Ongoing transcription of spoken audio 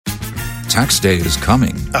Tax day is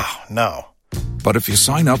coming. Oh, no. But if you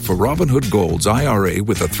sign up for Robinhood Gold's IRA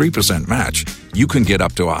with a 3% match, you can get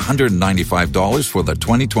up to $195 for the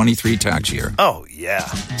 2023 tax year. Oh, yeah.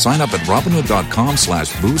 Sign up at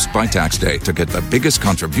Robinhood.com/boost by tax day to get the biggest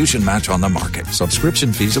contribution match on the market.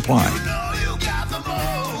 Subscription fees apply.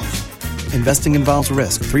 Investing involves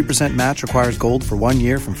risk. 3% match requires gold for 1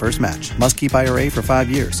 year from first match. Must keep IRA for 5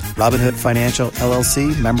 years. Robinhood Financial,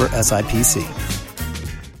 LLC, member SIPC.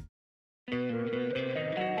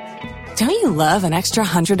 Don't you love an extra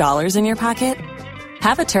 $100 in your pocket?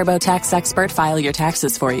 Have a TurboTax expert file your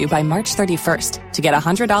taxes for you by March 31st to get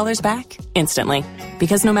 $100 back instantly.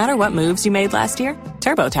 Because no matter what moves you made last year,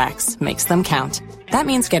 TurboTax makes them count. That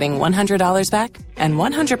means getting $100 back and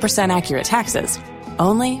 100% accurate taxes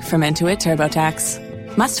only from Intuit TurboTax.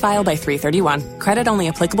 Must file by 3/31. Credit only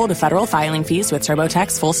applicable to federal filing fees with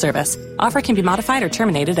TurboTax full service. Offer can be modified or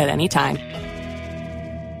terminated at any time.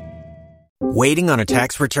 Waiting on a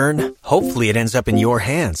tax return? Hopefully it ends up in your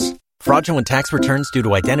hands. Fraudulent tax returns due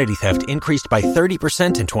to identity theft increased by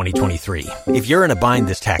 30% in 2023. If you're in a bind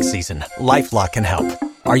this tax season, LifeLock can help.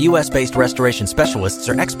 Our U.S.-based restoration specialists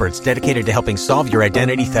are experts dedicated to helping solve your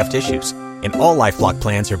identity theft issues. And all LifeLock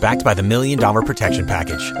plans are backed by the $1 Million Protection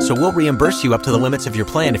Package. So we'll reimburse you up to the limits of your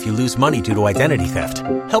plan if you lose money due to identity theft.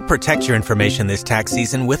 Help protect your information this tax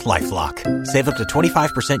season with LifeLock. Save up to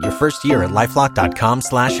 25% your first year at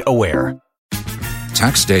LifeLock.com/aware.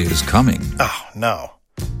 Tax day is coming. Oh, no.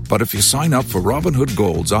 But if you sign up for Robinhood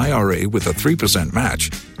Gold's IRA with a 3% match,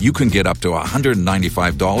 you can get up to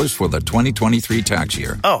 $195 for the 2023 tax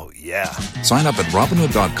year. Oh, yeah. Sign up at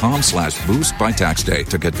Robinhood.com/boost by tax day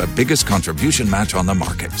to get the biggest contribution match on the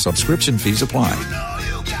market. Subscription fees apply.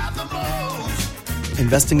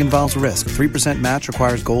 Investing involves risk. 3% match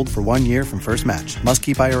requires gold for 1 year from first match. Must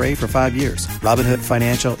keep IRA for 5 years. Robinhood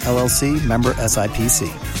Financial, LLC, member SIPC.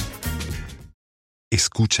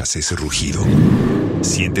 ¿Escuchas ese rugido?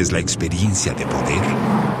 ¿Sientes la experiencia de poder?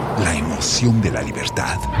 ¿La emoción de la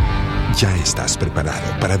libertad? Ya estás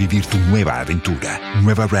preparado para vivir tu nueva aventura.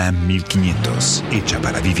 Nueva Ram 1500, hecha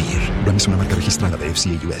para vivir. Ram es una marca registrada de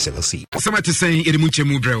FCA US LLC. Somebody saying it much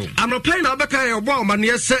mudro. I'm not playing Abaka or man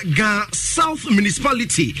yes ga South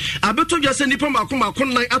Municipality. Abeto just any poma kuma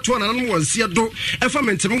kunai atwana and one siado.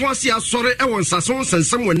 Efament was ya sorry ewan sasons and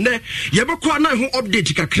someone ne. Yabakwana who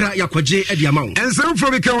update kakra yakwaje at the amount. And so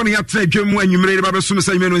from the county up to Jim when you made about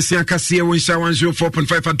Sumasaman with Sia Kasiebo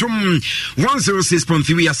 104.5 Adom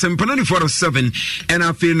 106.3 a simple 24/7 and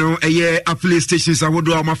I feel no a year affiliate stations I would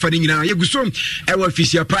do my fighting now. You go so I will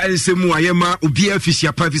fish your pie and say more. I am a beer fish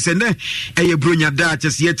your pie. Send a brunya that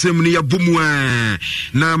just yet near Bumwa.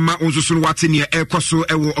 Now, my own son watching your air coso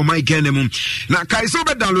or my ganem. Now,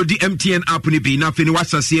 Kaisoba download the MTN app in be nothing.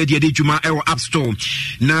 What's a say, dear Juma App Store.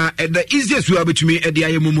 Now, the easiest way to me at the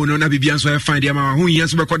IMO no Nabibian, so I find them who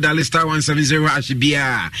yes, record Dallas Star 170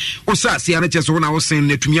 Ashibia. Osa, see, I just when I was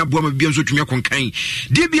saying to me, a woman be also to me, contain.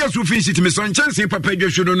 DBS will finish it to me, so in chance, Papa, you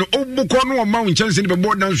should know, oh, Bukono, Mount Chance in the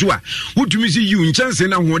board down Zua. Who to me see you in chance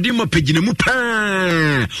and I want him a pigeon a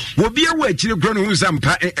mupa. Will be away to the ground who's and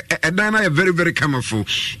then very, very colorful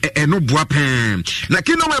and no buapan. Na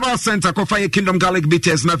Kingdom about Center, Fire Kingdom Garlic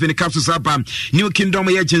Bitters, nothing in the capsules up, New Kingdom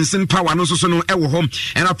agents in power, and also no our home,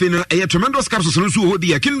 and I feel a tremendous capsules who will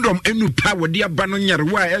be a kingdom and new power, dear Banonia,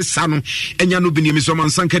 where Sano and Yanubini Misoman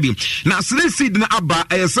Sankadi. Now, Slissy Abba,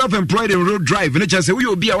 a self employed in road drive, and it just say we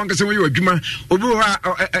will be a one can you Juma, Obua,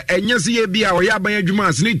 and Yasia be our Yabaya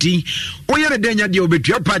Jumas Niti, or Yadanya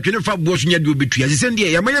Diobit, patron of Bosnia Dubitri, as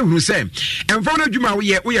India, Yamaya who say, and for Juma,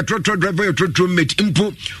 we are trotro driver, trotro mate,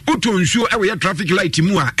 impo, Uto, sure, our traffic light,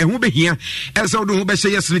 Timua, and who be here, as I do say,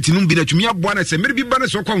 yes, Litinum, that me up one, I say, maybe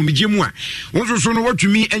Banas or call me Jimua. Also, so know what to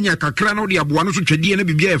me, and Yakrano, the Abuano, Chadi, and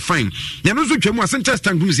be fine. Yanosu Chemo, Center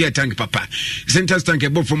Tank, tank, papa. Center Tank,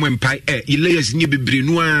 above from Empire, Elias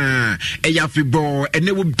Nibrinua, a Yafibo, and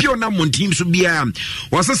they will be on one team to be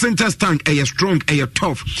was a Center Tank, a strong, a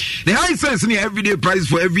tough. The high sense in everyday price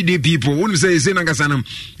for everyday people. Wouldn't say, Senagasanam,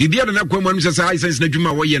 the other Naquaman just high sense,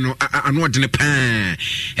 Najuma, and what in a pan.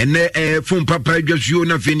 And phone papa, just you,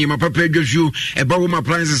 nothing, my papa, just you, a bottom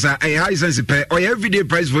appliances are a high sense or everyday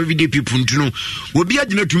price for everyday people to know. Will be a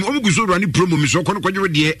generic Omuguso running promo, so Conquer,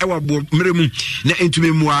 our Mirimu, into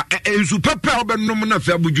me more, and so papa, but no man of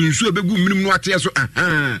Abu Junsu, a big minimum, what yes,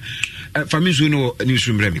 family no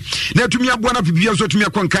newsroom remi na tumi aboa na bibia so tumi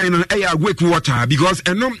akonkan no eya wake water because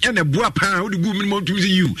enom ene boa pa wo de gu minimum tumi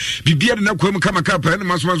you bibia na kwam kama kapa na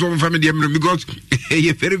maso family dem because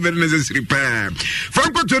e very very necessary pa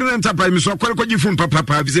Franco Touring Enterprise me so kwalkwaji phone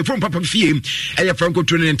papa vise phone papa fie eya Franco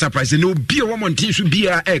Touring Enterprise no bia wo montin so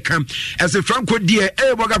bia e kam as a Franco die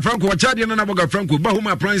boga Franco wa chade na boga Franco ba home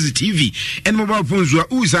appliance TV and mobile phones wa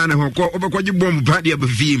uza na hoko obekwaji bomb ba dia ba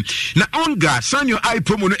fie na onga sanyo I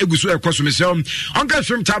promo no eguso e kwaso me so onga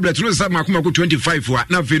shrimp tablet no sa makoma ko 25 wa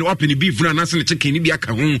na fe no open beef na na se chicken ni bia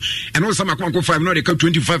ka ho and no sa makoma ko 5 no de ka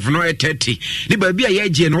 25 no e 30 ni ba bia ye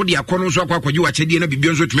je no de akono so akwaji wa chade na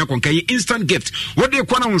bibia so tumi akonkan instant gift what they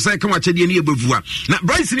kwana won say kan wa chade na e bavua na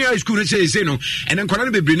Bright Senior High School no say no and then kwana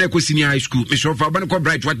no bebre na ko Senior High School me so fa ba no ko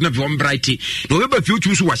Bright what na be on Bright no we ba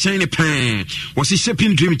future so wa shine pan was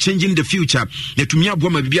shaping dream changing the future na tumi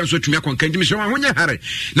aboa ma bibia so tumi akonkan me so wa honya hare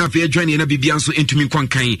na fa join na bibia so entumi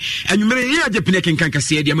konkan anwumere ye agepene kenkan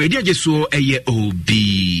kase dia ma dia je so eye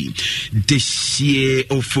obi deshie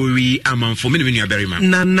ofori amanfo me nua berima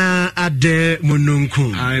nana ade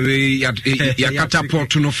mononku ya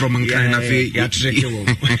catapult no from nkan na fe ya treke wo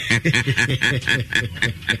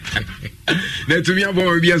na tumi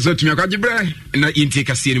aboa bibia so tumi akwagebra na inti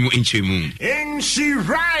kase ni mu enchemu in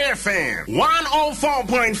Shiraya FM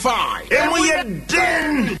 104.5 and we are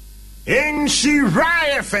den in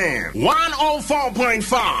Shiraya FM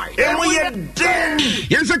 104.5 and we are den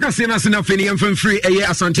Yensa kasena sina feni yemfem free eye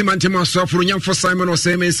asante mantema sofro nyamfo Simon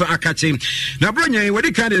Osemensa akache na bronya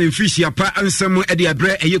wedi kan de fishi apa ansem e de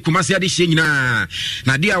abre eye kumase ade hye nyina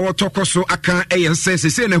na de a wotokoso aka eye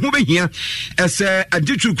nsese na hu behia ese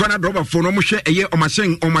agitu kwana droba fo no mo hwe eye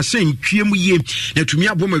omasen twiem ye na tumi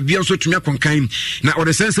aboma bia so tumi akonkan na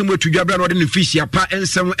ode sense mo tudwabra na ode ne fishi apa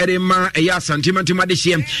ensem ede ma eye asante mantema de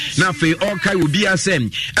hye na fe okai obi asem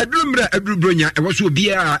adurumra adurubronya e wo so obi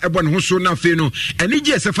a ebo ne ho so na fe no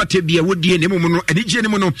enije sefate bia wodie ne mum no enije ne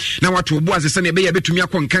mu no na wato obo asese ne be ya betumi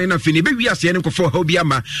akonkan na fe ne be wi ase ne kofo ha obi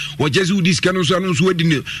ama wo jesu diska no so wodi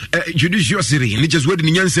ne judiciously ne jesu wodi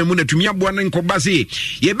ne nyansa mu na tumi aboa ne nkobase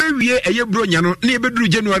ye be wie eye bronya no ne be duru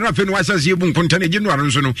January na fe no asase ye bu nkonta ne January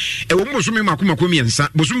nso no e wo mo so me makoma miensa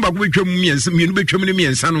bosum ba ko betwam miensa mienu betwam ne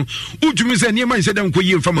miensa no utumi se ne man se da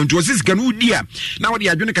nkoyi mfama nto osisika no udia na wodi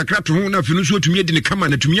adwene kakra to ho na fe no so tumi edi ne kama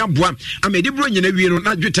na tumi aboa ama de bronya na wie no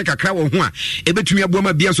na dwete kakra wo ho a ebetumi aboa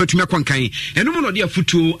ma bia so tumi akonkan eno mu no de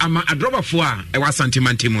afutu ama adrobafo a e wa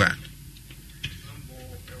santimantemu a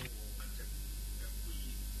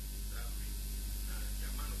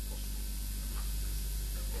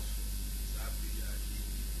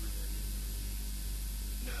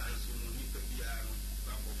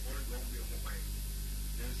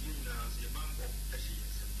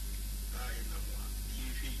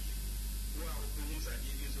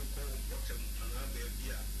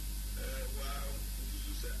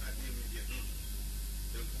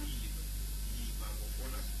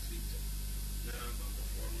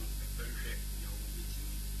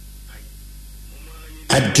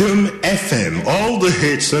Adom FM, all the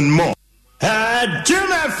hits and more.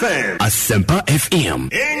 Adom FM, Asempa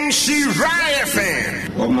FM, in Shiraya FM.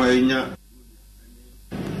 Omainya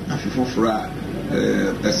afifofra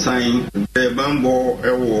a sign bambo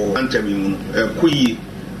ewo antemi kuyi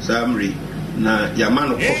samri na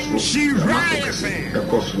yamano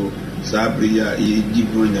koso sabri ya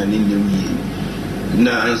yibronya nindemi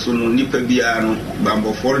na anso no nipa bia no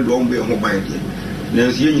bambo for do ombe ho bande na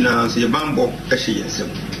nsie nyina nsie bambo ehye yesem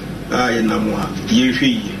aye namwa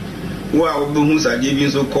yehwe wa obehu sade bi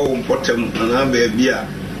nso ko mpotem na ba bia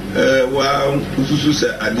wa ususu se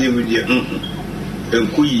ade wudie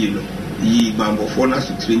enkuyi no yi bambo for na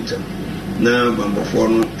sutrinta na bambo for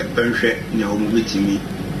no epenhwe nya o betimi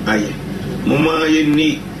aye mama ye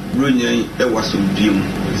ni bronyan e waso biem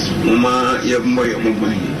mama ye moye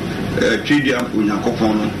mobani twidi ampunya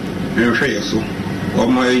kopon no nhwe yeso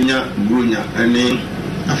omanya brunya ani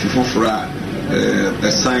afifofra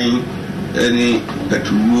sign any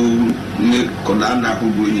petrol ni kodana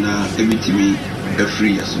hugo ina ebitimi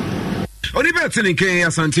free yeso Oni betting ke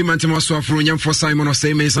asante mantema so afro nyamfo Simon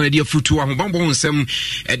Osemensa na dia futu ahobambo nsem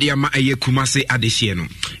e dia ma aye kumase adehie no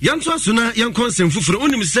yanto asuna yankonsem fufuro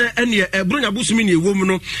onim se ene ebronya busumi ne ewom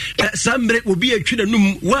no sambre obi atwi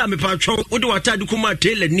nanum wa mepa atwo ode watade kuma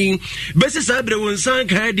tele ni bese sabre wonsan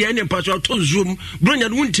ka dia ene patwo to zoom bronya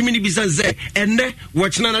no ntimi ni bisa ze enne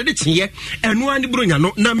wochina na de tie eno ani bronya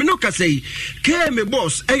no na me no kasei ke me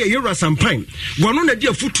boss eye yura sampan wono na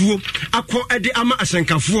dia futuo akọ ede ama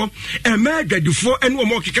asenkafo adwadifo ene wo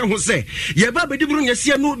mokeka ho se ye ba bedi buru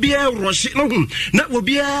nyasia no bia rohye no hu na wo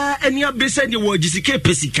bia eni abese de wo gisike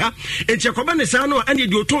pesika enche koba ne sa no ene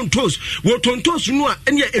de otontos wo tontos no a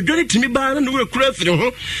ene edwane timi ba na no kura firi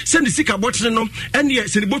ho se ne sika botre no ene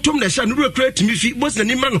se ne botom na sha no kura timi fi bos na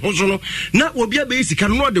ni man ho so no na wo bia be sika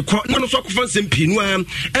no de kɔ na no so akɔfa nsɛm pinu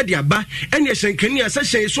a ede aba ene hyenkani asa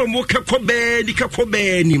hyɛ so mo ka kɔbɛ di ka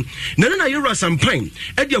kɔbɛ ni na yɛwura sampan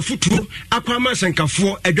ede afutuo akwama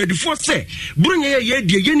hyenkafo adwadifo se burunya ye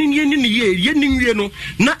die yeni no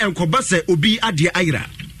na enkoba se obi ade ayira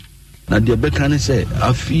na de beka ne se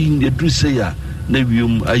afi ne dru se ya na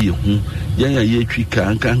wium aye hu yan ya yetwi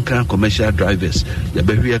kan commercial drivers ya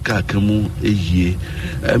behwe ka kamu eyie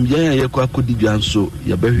yan ya yakwa kodi dwanso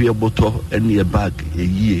ya behwe boto ene ye bag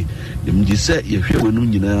eyie mji se ye hwe wonu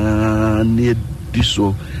nyina ne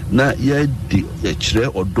diso na ye di ye kire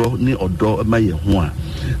odo ni odo ma ye hu a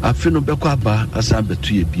afi no bekwa ba asa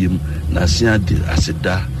betu ye biem na asia di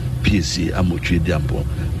aseda PSC amotwe diampo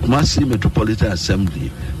Kumasi Metropolitan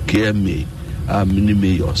Assembly KMA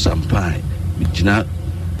minime yo sampai mijina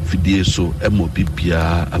fidie so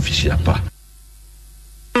emobibia afishiapa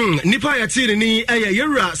nipa ya tiri ni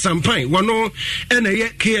yewura sampan wano ena ye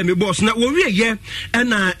KM boss na wo wie ye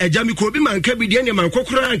ena ajami ko bi manka bi de ne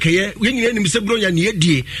mankokora anka ye nyina enim se bronya ne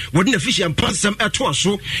yedie wode na fishi ampansam eto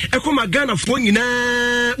aso ekoma Ghana fo nyina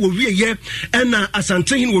wo wie ye ena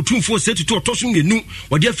asantehin wo tumfo setutu otoso ngenu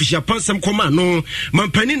wode afishi ampansam koma no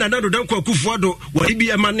mampani na dado danko akufo ado wode bi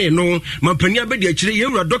emane no mampani abedi akire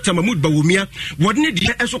yewura Dr. Mahmoud Bawumia wode ne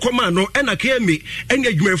die eso koma no ena KM ena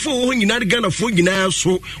adwumefo wo nyina Ghana fo nyina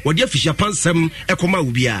so wodi afisha pansam ekoma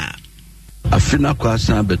ubia afina kwa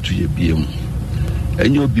san betu ye biem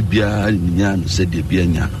enyo bibia nya no se de bia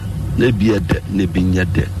nya na bia de na binya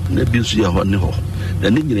de na bi nso ye ho ne ho na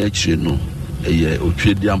ne nyina akire no eye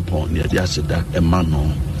otwedi ampon ne de aseda ema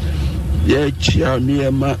no ye chia ne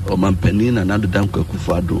ema o mampani na ndodan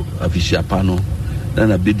kwakufu ado afisha pa no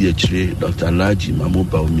na bedi akire Dr. Alhaji Mahmoud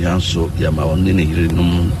Bawumia nso ya ma wonne ne yire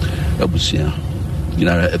no abusia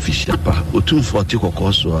Ginara efficiapa otumfo te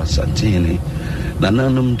kokoso asantene na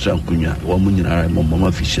nanum trankunya wa munyinara momoma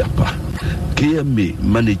efficiapa KMA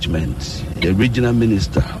management the regional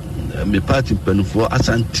minister me party penfo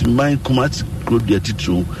asantiman kumat krodi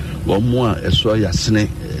atitru wa mo a eso yasene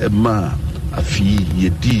ma afi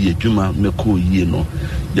yedi yedwuma meko yie no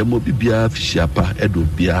ya mo bibia efficiapa edo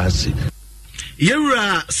bia ase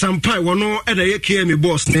yewura sampai wono eda ye KM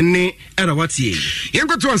boss nene era watie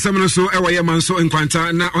yenkoto ansam no so ewa ye manso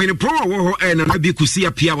enkwanta na ohene pro wo ho na na bi kusi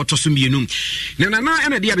apia wotoso mienu na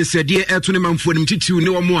ena dia besede eto ne manfo nim titiu ne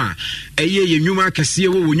wo mo a eye ye nwuma akase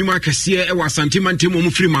wo nwuma akase ewa santimante mo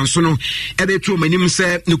mfiri manso no eda etu manim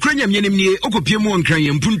se ne kuranya myenem nie okopie mu onkran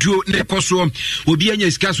ye mpuntuo ne koso obi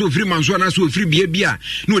anya sika so ofiri manso na so ofiri bia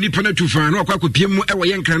na onipa na tufa na akopie mu ewa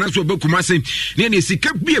ye nkran na so obekumase ne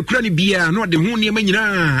sika bia kura ne bia na ode ne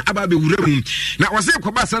manyina aba be wuramu na wase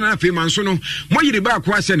koba sana afi manso no moyire ba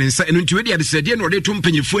ko ahye ne nsa eno ntiwe de adesede na ode to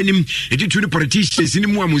mpanyefo anim editu ne politicians ni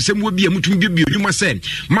mu amusem wo bia mutum bia odwuma se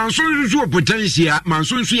manso nso potential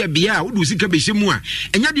manso nso ya bia wodu sika be hye mu a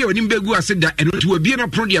enya de onim begu aseda eno ntiwe bia na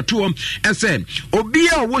pro de to ese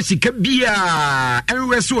obia wo sika bia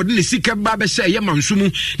enwese ode ne sika ba be hye ye manso mu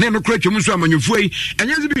na eno kra twom nso amanyefo yi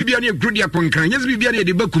enya ze bia ne ekrodi akonkran enya ze bia ne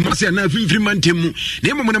de bakuma se na afimfiri mantemu na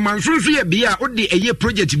emo ne manso nso ya bia ode eye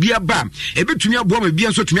project bia ba ebetumi aboa ma bia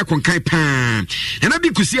nso tumi akonkan pa na bi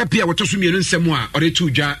kusi apia wotoso mienu nsem a ore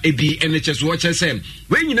tudwa ebi NHS wo chese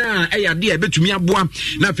we nyina eya de ebetumi aboa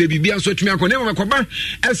na fa bibia nso tumi akon na makoba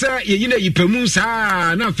esa yeyina yipamu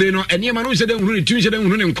saa na fa no eniema no hyede hunu ne tumi hyede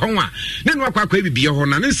hunu ne nkonwa ne no akwa bibia ho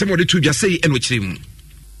na ne nsem ore tudwa sei eno kyeremu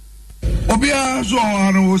obia so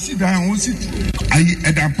aro osidan ositi ayi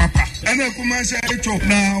edan papa ene kuma sha echo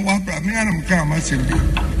na wa bra me anam ka ma sembi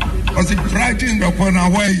was it writing the corner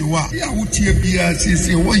where you are ya utie bia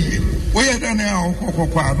sisi woye dan ya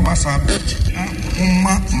okokwa no asabe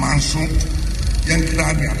ma manso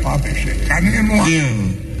yankra dia pa behwe kane no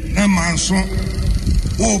na manso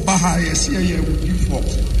o baha yesi ye wudifo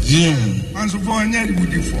manso fo nya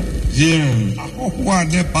wudifo akokwa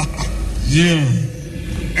ne ba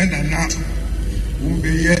and na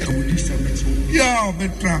umbeye udisameso ya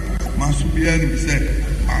obetra manso bia ni se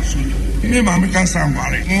aso me mama ka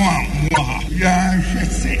sangware mo ya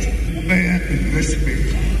hwese be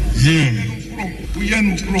respect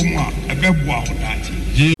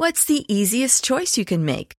What's the easiest choice you can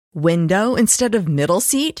make? Window instead of middle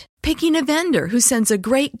seat? Picking a vendor who sends a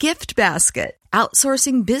great gift basket?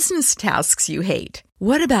 Outsourcing business tasks you hate?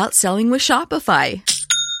 What about selling with Shopify?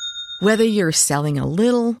 Whether you're selling a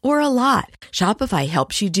little or a lot, Shopify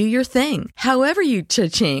helps you do your thing, however you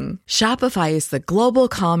cha-ching. Shopify is the global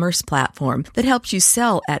commerce platform that helps you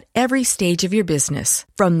sell at every stage of your business.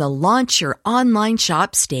 From the launch your online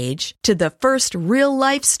shop stage to the first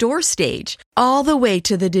real-life store stage, all the way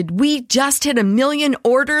to the did we just hit 1 million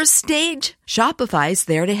orders stage. Shopify's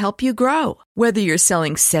there to help you grow. Whether you're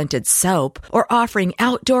selling scented soap or offering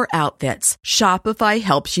outdoor outfits, Shopify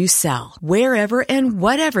helps you sell. Wherever and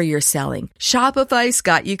whatever you're selling, Shopify's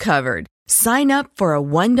got you covered. Sign up for a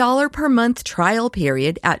 $1 per month trial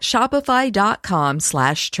period at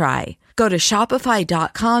shopify.com/try. Go to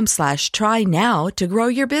shopify.com/try now to grow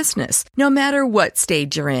your business, no matter what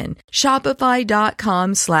stage you're in.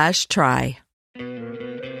 Shopify.com/try.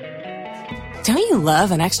 Don't you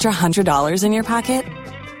love an extra $100 in your pocket?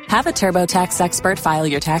 Have a TurboTax expert file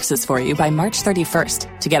your taxes for you by March 31st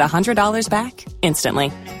to get $100 back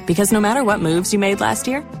instantly. Because no matter what moves you made last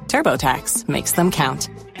year, TurboTax makes them count.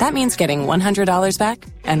 That means getting $100 back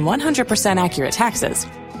and 100% accurate taxes,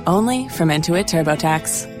 only from Intuit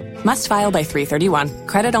TurboTax. Must file by 3/31.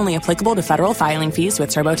 Credit only applicable to federal filing fees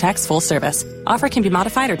with TurboTax full service. Offer can be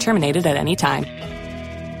modified or terminated at any time.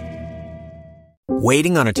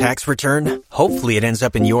 Waiting on a tax return? Hopefully it ends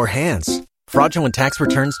up in your hands. Fraudulent tax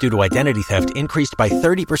returns due to identity theft increased by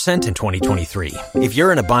 30% in 2023. If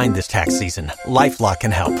you're in a bind this tax season, LifeLock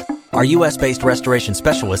can help. Our U.S.-based restoration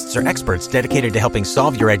specialists are experts dedicated to helping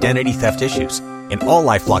solve your identity theft issues. And all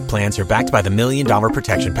LifeLock plans are backed by the $1 Million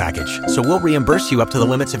Protection Package. So we'll reimburse you up to the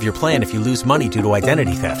limits of your plan if you lose money due to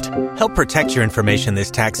identity theft. Help protect your information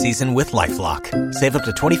this tax season with LifeLock. Save up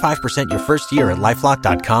to 25% your first year at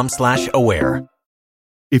LifeLock.com/aware.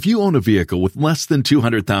 If you own a vehicle with less than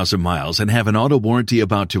 200,000 miles and have an auto warranty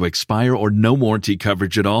about to expire or no warranty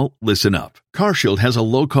coverage at all, listen up. CarShield has a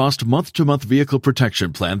low-cost month-to-month vehicle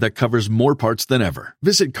protection plan that covers more parts than ever.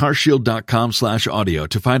 Visit carshield.com/audio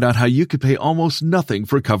to find out how you could pay almost nothing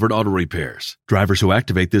for covered auto repairs. Drivers who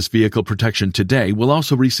activate this vehicle protection today will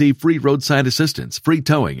also receive free roadside assistance, free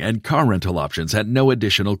towing, and car rental options at no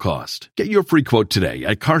additional cost. Get your free quote today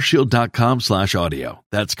at carshield.com/audio.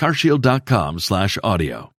 That's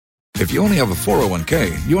carshield.com/audio. If you only have a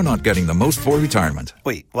 401k, you're not getting the most for retirement.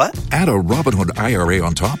 Wait, what? Add a Robinhood IRA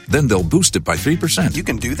on top, then they'll boost it by 3%. You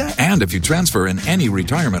can do that? And if you transfer in any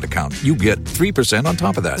retirement account, you get 3% on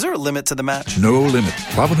top of that. Is there a limit to the match? No limit.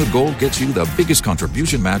 Robinhood Gold gets you the biggest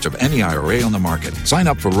contribution match of any IRA on the market. Sign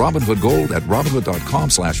up for Robinhood Gold at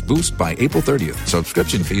Robinhood.com/boost by April 30th.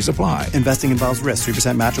 Subscription fees apply. Investing involves risk.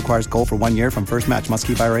 3% match requires gold for 1 year from first match. Must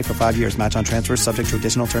keep IRA for 5 years. Match on transfers subject to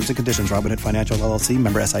additional terms and conditions. Robinhood Financial LLC,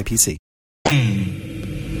 member SIPC.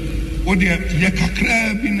 What the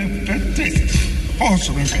Yakakra been a test?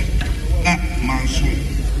 Also, Manso,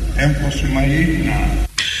 and Posuma.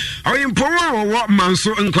 Oyimpowa wa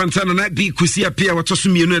manso nkwantana na bi kusi apia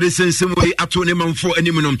watosumie no resensem we ato ne manfo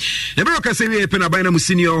animunom na be ka se we pe na ban na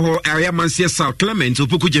musini ho area manse South Clement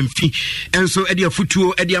opoku jemfi enso ade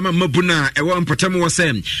afutuo ade ama mabuna e wo mpotam wo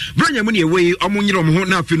sem branya mu ne we omonyiro ho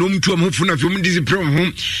na afi no mtu am ho na afi mu discipline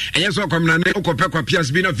ho enye so kwamna ne okopɛ kwa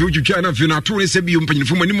pias bi na afi utwitwa na afi na ato ne se bi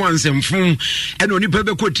mpanyinfo mani mu ansemfo ene oni pa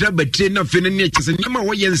be ko tra batre na afi ne ne kyese nyama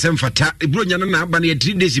wo ye nsem fata bronya na aba na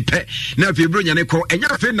 3 days pe na afi bronya ne ko enya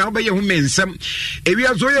afi na be ye hu mensem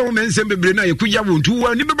ewia zo ye hu mensem bebre na ye kuya wontu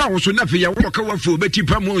wa ni beba wo so na fe ya wo ka wa fo beti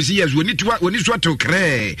pa mo si yezo ni tuwa oni so to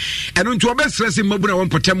kre eno ntu obe stress mabuna won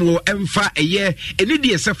potem wo emfa eye eni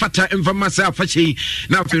de se fata emfa masa afachi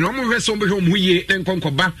na fe no mo hweso mo hwe mo ye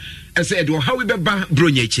enkonkoba ese edo how we beba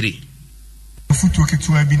bronya chiri Futu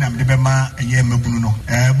ketua bi na mde bema ye mabunu no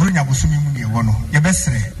bronya bosumi mu ne wo no ye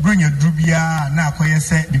besre bronya drubia na akoye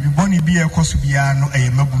se bibiboni bi e koso bia no ye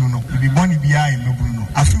mabunu no bibiboni bia ye mabunu no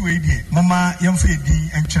afiwe die mama yemfa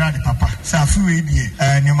edi entwera de papa sa afiwe die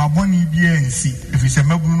ne maboni bia ensi efise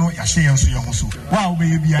mabunu no ya hye yenso ye ho so wa wo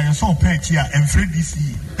be bia yenso opeki a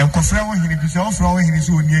emfredisi enkofra wo hene bi se ofra wo hene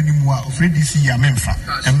so oni animu a ofredisi ya memfa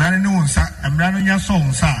emrane ne wonsa emrane nya so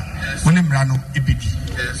wonsa woni mrano ebedi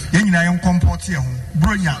yenyina yen comport ye ho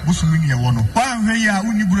bronya busumi ne wo no wa hwe ya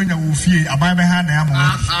uni bronya wo fie aban be ha na ya mo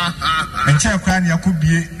enche kwa ne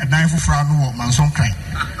yakobie edan fofora no wo manson kran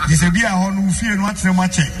disebi a ho no fie no atrem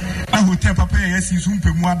ache a hotel papa ye si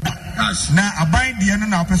sumpemu ada na aban de no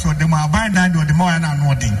na opeso de ma aban dan de ma ya na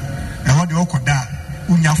no den e ho de okoda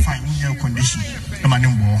unya fine unya condition e ma ne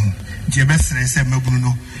mbo ho je be sere se mabunu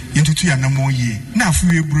no yentutu ya na mo ye na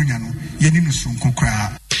afuwe bronya no ye ni no sunko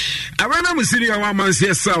kra Arana Musiria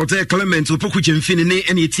Wamansia South, Clement, Opoku Chemfini,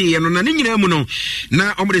 and Eti, and Naninamuno.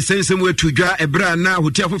 Now, on the sense way to draw a bra now,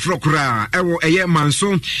 Hotel Frokra, Ewo, a year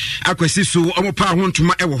manso, Aquasisu, Omopa, one to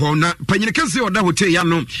my Ewohona, Panicasi or Dahote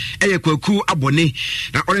Yano, Eyaku Abone.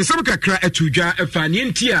 Now, on some cra to draw a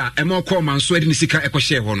fanientia, a more common sweating Sika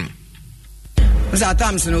Equashe Hono.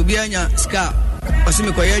 Sometimes, no Bianya, Ska, or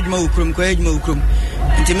Simiko Mokrum.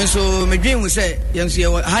 Nti so me dream was say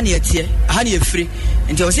yenso honey atie honey free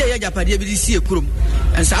nti o say ya japade bi si ekurum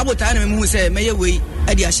en sa abota na me hu say meye we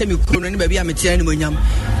ade ahye me kurum no ne ba bi ametia ne monyam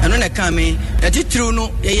eno na ka me na titru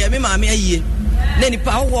no ye me maame ayie na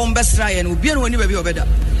nipa wo mbesra ye no obi no ni ba bi obeda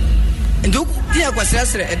ndu dia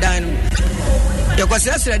kwasrasre edan no ya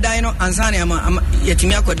kwasrasre edan no ansane ama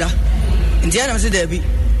yetimi akoda nti ya na me se da bi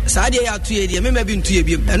saade ya atu ye de me ma bi ntu ye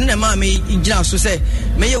bi eno na maame igina so say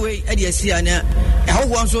meye we ade asia na how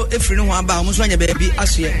one so if you know about almost when you baby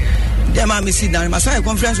as ye dem ma me sit down my say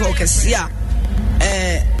conference work sia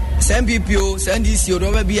send PPO send this you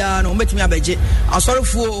do bia no metimi abeje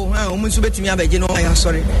asorefo o mu so betimi abeje no I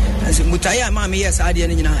sorry mutaya ma me yes ade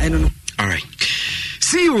ne nyina eno no. All right.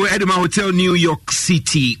 See you at Adom Hotel, New York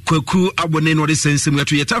City. Kwaku abone no de sensem we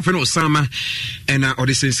to yetafe no Osama and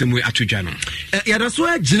the sensem we atu jano. Ya da so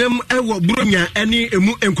aginem ewo buronya ene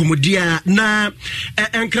emu enkomodia na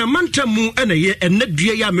enkramanta mu ene ye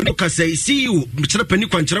enadua ya me no kasa see you mkire pani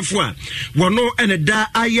kwankyerefo a wono ene da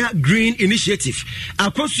aya green initiative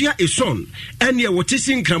akosua eson ene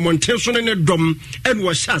wotisi nkramonten so ne dom ene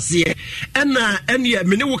wo hyase ene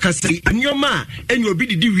me ne wo kasa anyoma ene obi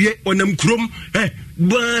didi wie onam krom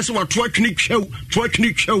Bas wa twatwini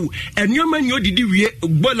chew enyoma nyo didi wie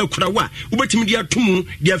bola kurawa ubetimi dia tumu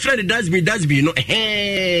dia friend does me no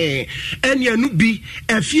enya nu bi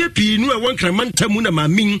afie pi nu e wonkramanta mu na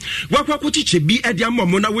mamin wakwakochiche bi ade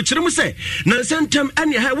amomo na wo kyerem se na sentem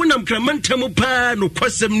enya ha wonam kramanta mu pa no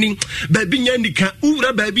kwasem ni ba bi nya nika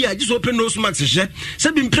ura ba bi agi so open no smax hye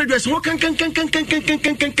se bi mpredwes ho kan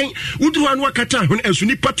udru anu akata ho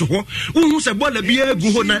esuni pato ho unhu se bola bi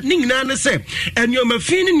agu ho na nyina ne se enyoma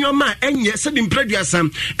fini nyoma enye se bi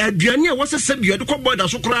mpredwesam aduane a wose bi ade koboda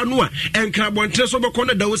so kora no a enkra bontre so beko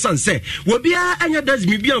na dawo sanse wo bia enya das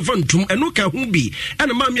mi bia mfa ntum eno ka hu bi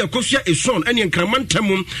ena ma me akosua eson ene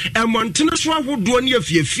enkramantam emontene so ahodo ne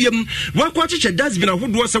afiefiem wakwa cheche das bi na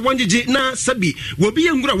ahodo se wonjeje na sabi wo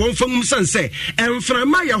bia ngura wonfam sanse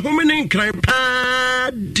emframa ya homene nkran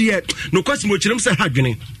pa de no kwasimo kyerem se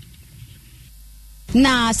hadwene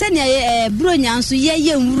na senya ye bronya nso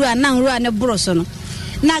ye nwuru ananru ne broso no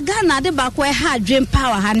na Ghana de ba ko ha dream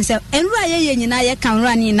power ha ne se enru ye nyina ye kan ru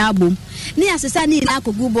ani na bom ni asesa ni na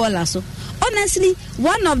kogu bola so honestly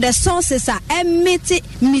one of the sources are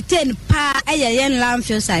methane pa ye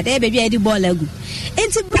landfill side e baby e di bola gu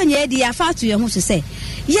enti bronya e di afa to ye hu so se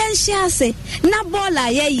yen hyase na bola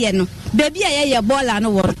ye no baby ye bola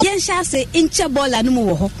no wo yen hyase inche bola no mu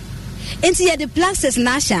wo ho enti ye the plastics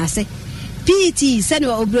na hyase PET send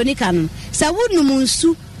wa obronika no sa wonum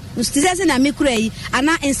nsu ustizese na mikurei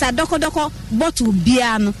ana insa doko bottle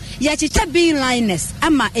bia no ya chicha bin liners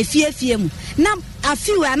ama efiefie mu na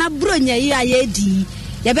afiwe ana bronya yi ayedi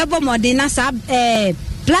ya bebo modern na sa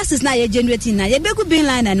plastics na ye generate na ye beku bin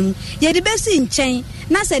liner no ye de besi nchen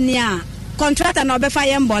na se ne a contractor na obefa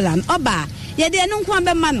ye mbola no oba ye de enu nko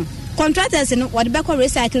abema no contractors no wo de beko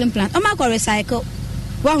recycling plant o ma ko recycle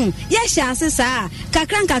wahun ye hyase saa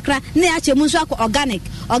kakra na ya chemu so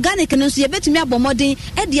organic no so ye betumi abomodin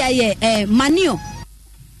e dia ye manure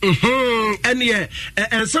ene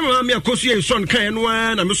ensama me akosu ye son kan no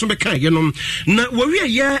na me so be kan ye no na wowie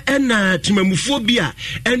ye na timamufo bi a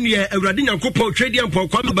ene awurade nyankopɔ twedi ampɔ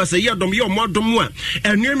kwa me basa ye adom ye omodom a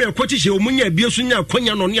ene me akochiche omunya biesu nya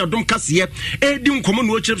akonya no ne adom kase edi nkomo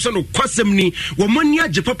no okirem se no kwasem ni wo moni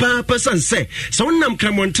age papa sanse so wonam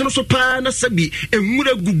kramonte no so pa na sabi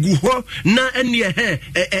enwura gugu ho na ene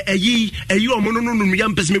eyi omono no no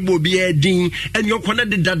yam pese me bo bi edin ene okona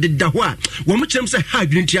deda ho a wo mo kirem se ha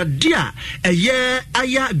green dia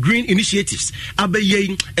aya green initiatives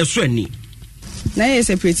abaye eswani na ye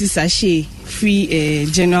separate sachet free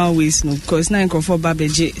general waste no because na for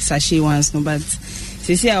babeje sachet ones no but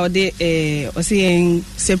say how they say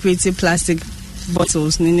separate plastic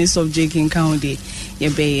bottles in soft drinking count dey ye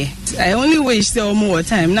be I only wish there more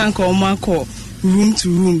time na nko ma call room to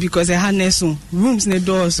room because I had neso rooms ne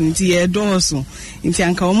doors unti doors unti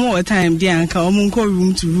anka more time dey anka nko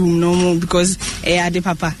room to room no more because ade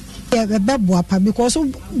papa e bebo apa because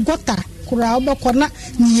gota kura obekona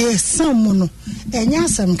ni sam no enya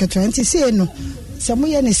asam ke 20 say no se mo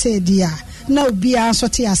ye ne say dia na obi anso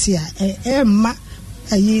te ase a emma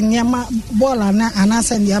ayi niama bola na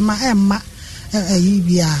anasa niama emma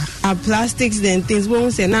Our plastics then things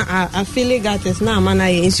won't say now I feel it got us now man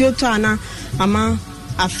it's your turn ama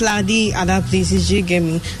a floody other places you get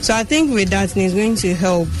me. So I think with that it's going to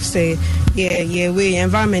help say way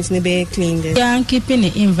environment need be clean there. Yeah, keeping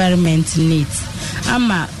the environment neat.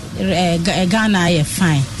 Ama Ghana is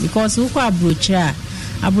fine because who abroach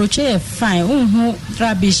fine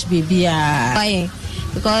rubbish baby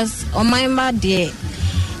because on my birthday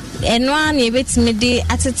and one bit me the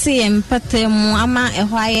atati and patemu ama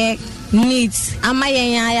ehwaye neat ama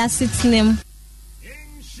yenya sitnem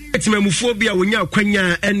Etimemufobia wonya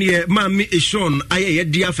kwanya ene maami Eshon aye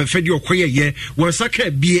dia afefedi okoye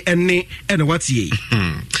wonsaka bie ene watie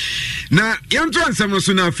na yanto ansam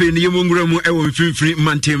so na afi ne yemongura mu ewo mfimfiri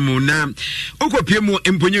mantemu na okopie mu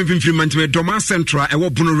emponye mfimfiri mantemu Doma Central ewo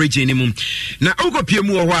Bono region mu na okopie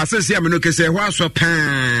mu ho asese ameno kese ho aso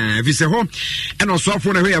pa vise ho eno so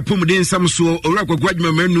afo na hwe apomuden sam so owura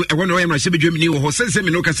kwagwadwuma manu ewo na no hyebedwam ni ho sese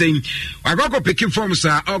meno kase agoko picking forms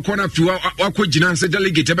a okona fi wakogina se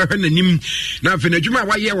delegate be hwe nanim na afi na dwuma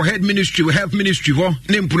waye wo head ministry wo health ministry ho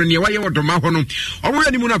ne mpono ne waye wo Doma ho no owo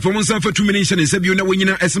ani mu na fo monsa fa 2 minutes ne sabio na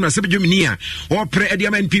wonyina esema sabedwam Minia or pre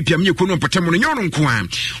Adom NPP am Yakuno Patamono Yonkwan.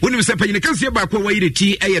 When you say Kasiebo kwa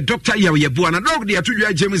waireti a doctor Yabu and a dog the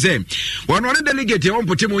Atuja James. One on delegate on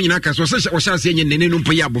Potemo Yanakas was saying in Nenum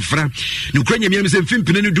Payabufra, Ukrainian Yames and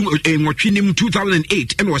Fimpin in Wachinim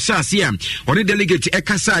 2008 and was Sasia or a delegate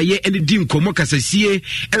Ekasaye and the Dim Komokasasie,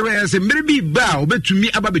 areas and maybe bow bet to me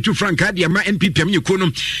about to Francadia, my NPP am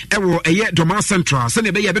Yakuno, Ewo a yet Doma Central,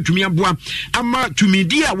 Senebay bet to me Abua, Ama to me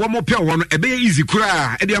dear one more power one a bay easy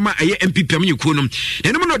cry, Ediama MPP am Yukunum.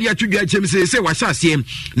 And no dia to get him say wasasiem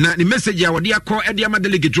na the message ya wode akọ e dia ma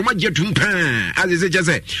delegate ma jetum pa as is just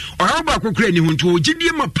say or how ba kokra ni hunto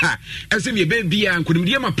gidie ma pa ese me be bia nkonim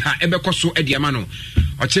die ma pa e be koso e dia ma no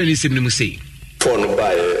o kire ni sim ni mu sei phone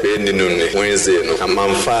by bendi nunne Wednesday no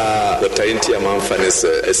amamfa botainti amamfa nese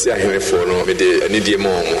esi ahene phone me de anidie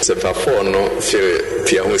mo se pa phone no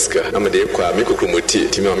fia huska na me de kwa mikokromoti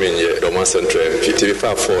timi amenye Doma Central MP tv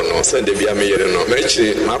pa phone no send bia me yere no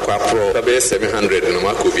mechi makwa pro ba be 700 no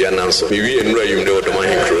makobia nanso me wie nura yum de Doma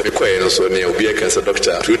henkro me koye no so ne obi eka se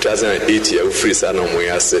doctor 2008 ya free sa no mo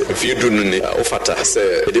yase fi du nunne ofata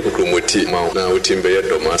se de kokromoti ma na otimbe ye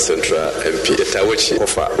Doma Central MP etawochi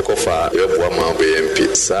kofa yeboa ma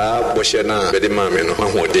BMP sa boshena bedi mame no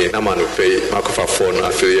mahode na manopei makofa phone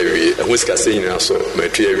afiri awie huska senya so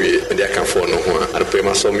metu awie ndi aka phone ho arpe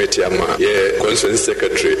ma so meti ama ye constituency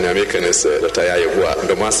secretary na mekanese data ya yeboa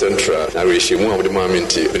Doma Central na reshi mu amde mame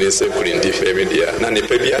nti beni se kurindi media na ne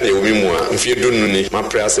pebia na ewumi mu a mfie dunu ni ma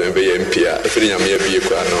press be MP a afiri nyame abie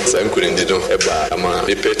kwa no sa kurindi no eba ama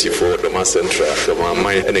repeti for Doma Central Doma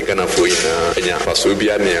mai ene kana fo ina enya faso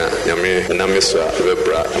bia ne nyame na meso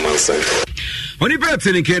bebra amansan Oni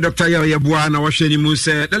betene ke Dr. Yabu na wahwani mu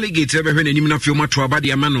se delegate ebe hwe nanim na fioma to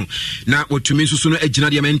abade amano na otumi susu no agina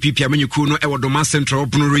de NPP amanyuku no e Doma Central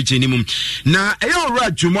Bono region mu na eyo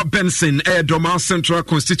Rajumo Benson Doma Central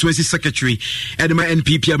constituency secretary edema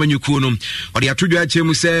NPP amanyuku no odi atodwa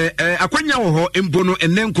achemu se akwanya wo ho embono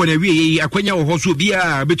enenko na wie akwanya wo ho so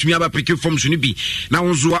bia betumi aba pick form so ni bi na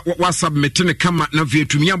wonzo wa submit ne kama na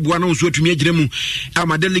vietumi aboa na wonzo atumi agina mu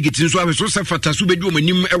ama delegate nso abeso se fata so bedi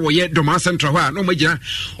omanim e wo ye Doma Central no magina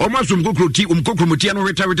o masum kokromoti no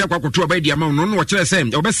weta kwa koto abadi ama no no kire se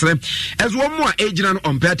obesere as wo mo a agina no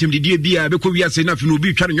ompatim didie bia be ko wiase na fi no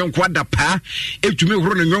obi twa no nyonko adapa etumi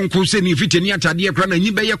horo no nyonko se ni fitani atade kra na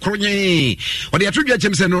nyi be ye kronye o de atodwa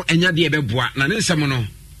chem se no enya de be boa na ne nsam no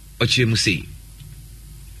o kire mu sei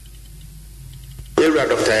Area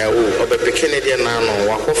Dr. Yawu obe pekene dia na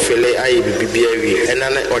no wakofele ayi bibia wi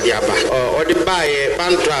enane odi aba odi bae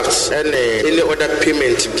ban drafts ene other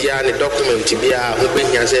payment bia ne document bia ho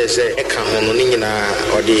behia se e ka ho no nyina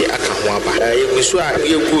odi aka ho aba yegusu a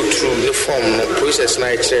ye go through the form no process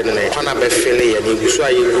na e ne pana be fele ye yegusu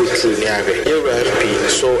a ye go through ni ave Area MP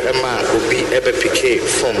so ema obi ebe peke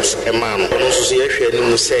forms ema no no so ye hwe ni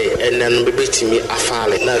mu se enan be betimi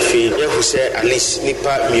afale na fi ye hu se at least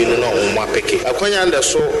nipa mienu no mo apeke and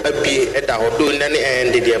so abi eda odo nane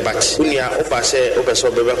ende dia bat unia oba se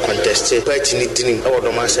obeso bebe contest party ni dini e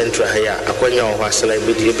Doma Central haya akwanya o hasala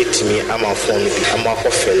bi di betimi ama phone bi ama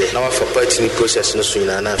akofele na wa for party ni process no so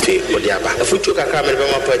nyina na fe odi aba afutu kakra me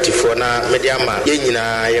be ma party for na me dia ma ye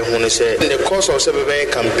nyina ye hu no se in the course of se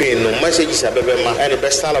bebe campaign no messages abebe ma and the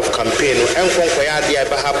best style of campaign no enkonko ya dia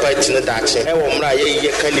be ha party no dache e wo mra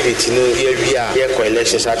ye candidate no ye wia ye co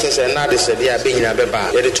elections I think say na de se dia be nyina be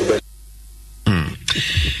ba ye de to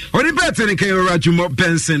Ori better than Rajumo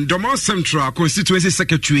Benson, Domo Central, Constituency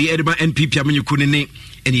Secretary, Edema NPP Amanyukunini,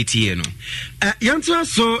 and ETN. Yanta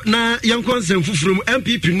so na Yankon from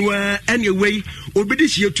MPP Nua anyway,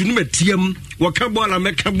 Obedish here to Numetium, Wakabola,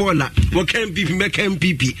 Mekabola, Wakan MPP, Mekan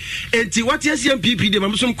MPP. And what yes, MPP, the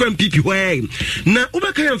Mamsum MPP way. Na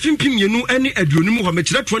Ubaka and Fimpim, you know, any Adrunimu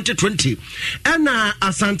Hametla 2020, and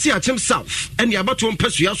Asante Achem South, and Yabaton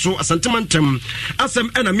Pesuaso, Asantamantum,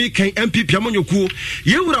 Asam and American MPP Amanyuku,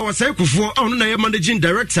 you were our cycle for on managing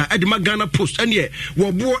director at the Magana Post, and ye,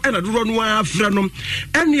 Wabo and a Ronwa Franum,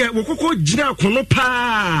 and ye, Woko Jina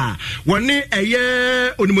Konopa, one a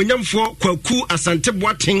year on Munyam for Kwaku Asante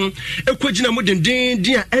Boating, a Kwajina Mudin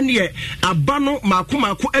Dia, and ye, Abano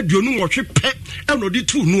Makumaku Adronu worship pet, and Odi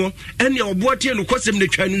two no, and your boaty and Quasim the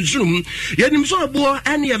Chinese Zoom, Yanim so boy,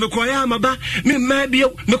 and ye Mekoyamaba, me Mabio,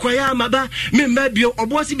 Mekoyamaba, me Mabio, or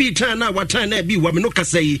was be Tana, what time be Wamanoka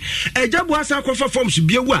say, a Jabwasa forms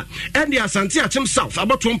be a wa, and the Asante Achem South,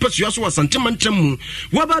 about 1 person was Santimantamu,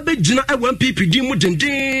 Wababe Jina, I want people Dimu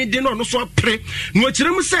Dindin, no so pray, no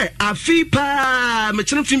Chirem say, a fee pa,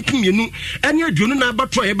 Machin Fimpinu, and your Jununa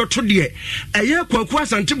Batwa, but to the a year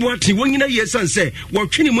Quakwas and Tibuati, 1 year son say, what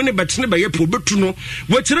Chini money but by a poor Betuno,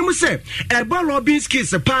 what Chirem say, a bar Robin's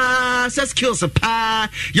kiss a pa, says kills a pa,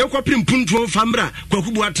 Yakopin Punto Fambra,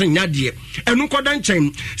 Kwakubuatan Nadia, and no Kodan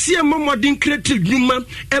chain, see a mama din creative Yuma,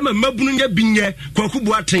 Emma Mabunya Binya,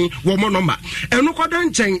 Kwakubuatan, Womanoma, and no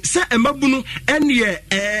Kodan chain, say a Mabunu, and ye,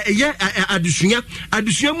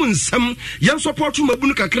 Adusuamun, some young support to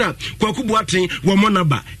Mabunu Kakra, Kwakubuatan,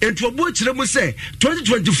 Womanaba, and to a butch, let me say,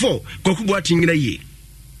 2024, Kwakubuatan in a year.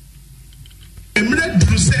 Emre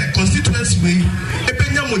Bruce constituency way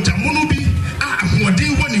epenya moja monobi ahode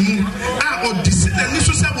wonimu odisina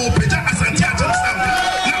niso se opeja Asante Achem South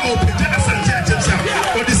na opeja Asante Achem South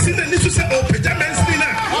odisina niso se opeja mensina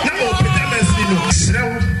na opeja mensino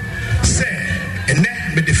srew se ene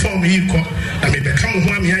me de form yi ko na me be kam ho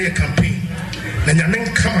am ya campaign na nyame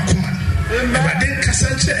kama kuma ebade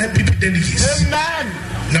kasanche MPP delegates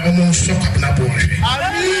na omo so kwabna bo hwe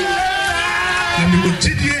amen na me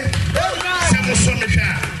odidie so me sha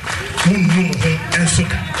mun no ho enso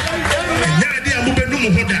da nya dia mo be no mo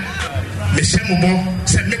ho da me sha mo bo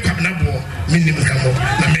se me kwabna bo minim kamo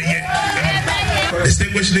na me ye.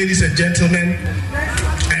 Distinguished ladies and gentlemen,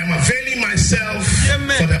 I am availing myself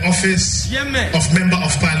for the office of Member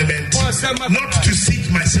of Parliament, not to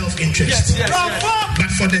seek my self-interest,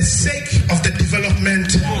 but for the sake of the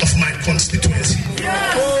development of my constituency,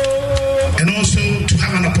 and also to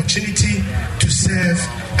have an opportunity to serve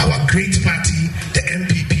our great party, the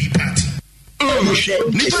MPP party.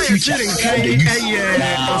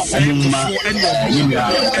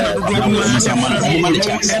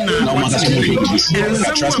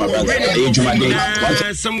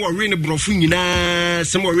 Some were in a brofuna,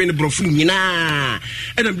 some were in a brofuna,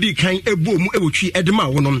 and I'm big kind of boom, a tree at the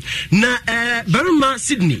Mawanum. Na Burma,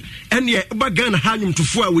 Sydney, and yet Bagan Hanium to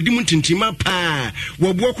four with Dimuntin Timapa,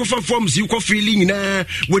 were walk of forms you coffee lina,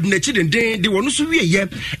 with nature and day, they were no so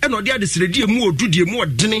yet, and or the other dear more do dear more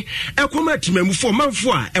dinner, a comet for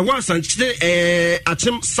Manfoa, a was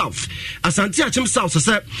Achem South, Asante Achem South,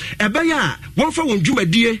 sir, a baya, one for one Juma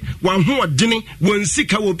dear, one who are dinner, one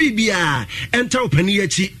sick our BBA, and tau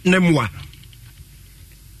Peniachi Nemwa.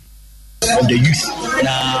 Of the youth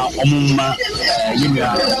na omuma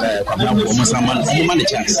the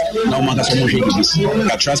chance now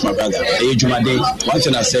I trust my brother one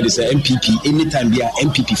thing I said is MPP anytime we are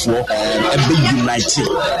MPP for be united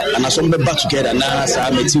and as we back together now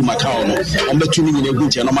I met you Macau on the tuning in a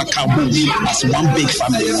good and Macau as one big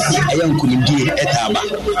family I am couldn't be etaba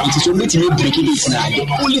it is only to break it now the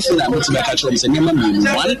only thing I want to make a choice and one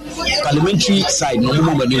parliamentary side no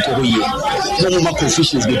more than no more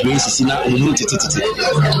coefficients between after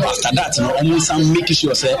that, almost I'm making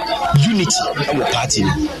sure say unity our party.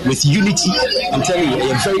 With unity, I'm telling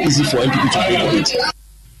you, it's very easy for MPP to break it.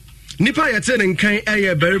 Nipa yatene nkan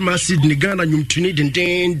aye very massive ni Ghana nyumtuni den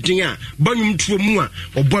banyum tuomua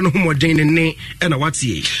obo no homoden ne na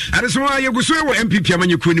watie adeso aye guso wo MPP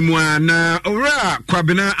amanyekoni mu na owura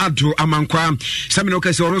kwabena ado amankwa samina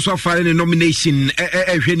okase oroso afare ne nomination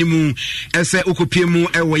ehwani mu ese okopie mu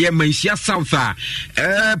ewo ye manhia south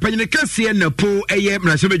panyine kase na po eye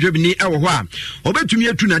mrasebedwabi ni ewo ho a obetumi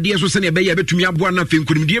atu nade so se ne be ye betumi aboa na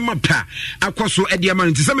fenkunimdie mapa akoso ede ama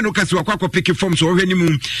nti samina okase wakwa pick form so ohwani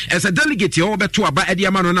mu ese delegate o beto aba ede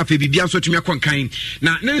ama no na fe bibia so tumi akonkan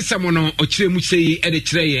na nensamo no okire mu sei ede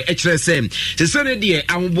kire se sene de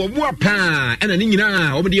ahobobo apa na ne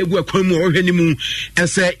nyina o de agu akwan mu o hwani mu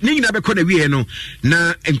ese ne nyina be kɔ na wie no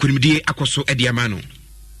na enkunimdie akoso ede ama no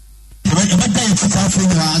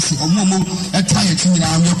offering us or Momo a tire to me.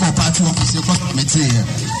 I'm your party office, your material.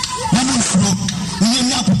 Never slow, we are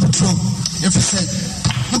not patrol. If you said,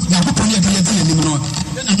 look, now put on your anymore,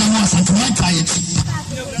 then I don't want to my tire.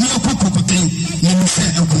 You put thing, you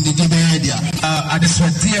said, and put the idea. I just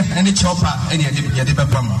went there, any chopper, any idea,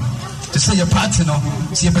 to say your partner,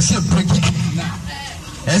 see if I see a break.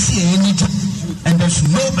 I see any, and there's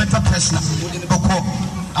no better person.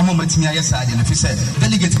 I'm a Matimia side, and if you said,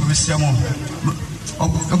 delegate to Mr. Mo,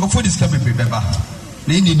 for this coming, remember.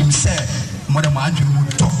 They need him say, Madame Andrew,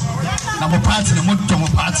 number party, the Motomo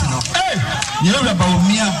party. Hey, you know about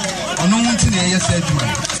me, or no one to the yes,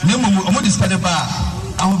 no more, what is the bar?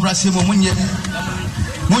 I'm Brazil, Munya,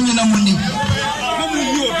 Munya Muni,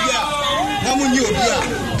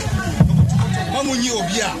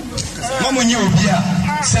 Mamunya,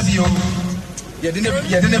 Savio, you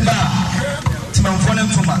didn't bar. To my phone and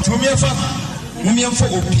from my Mumia for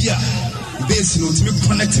Opia. Base, you know, to be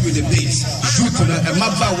connected with the base. Shoot a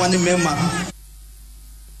map one member.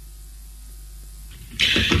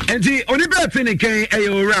 Enti oni be finiken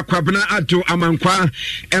eyora kwabena ato amankwa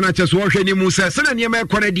ena cheso wohwe ni musa sana niam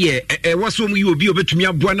ekore de woso mu yi obi obetumi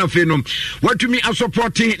aboa na fe no watumi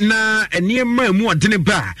asupporti na niam mu odene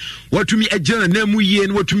ba watumi agina na mu yie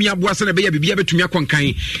na watumi aboa sana be ya bibia betumi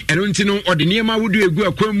akonkan eno nti no ode niam awudu egu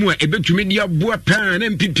akwamu a ebetumi de aboa pa na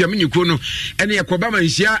mpipia mnyiko no ene yakoba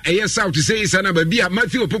manhia eye south say sana ba bia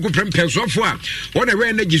Matthew opoku prempensofo a wona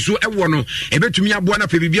we na gisu ewo no ebetumi aboa na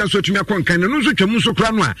fe bibia so tumi akonkan no nso twam so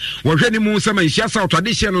kra no a wɔhwɛ ne mu nsɛm anhyia sa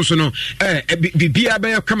tradition no so no bibia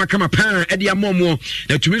bɛyɛ kama pa ɛde amɔmɔ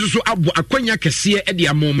na tumi so abo akwanya kɛseɛ ɛde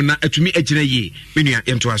amɔm na atumi agyina yie menua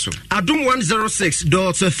yɛntoa so Adom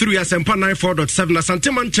 106.3 asempa 94.7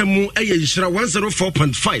 asantema ntamu ɛyɛ nhyira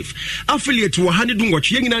 104.5 affiliate wɔ ha ne dum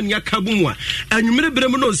wɔtwe nyina nya kabu mu a anwumere brɛ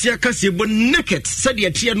mu no osia Kasiebo Naket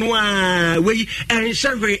sɛdeɛ tie no a wei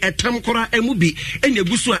ɛnhyɛhwe ɛtam kora ɛmu bi ɛne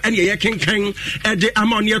gusu a ɛne yɛ kenkan ɛde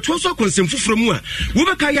ama ne yɛto so akonsɛm foforo mu a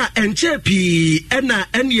wobɛka ya enchepi ena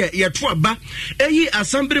enye yeto aba eyi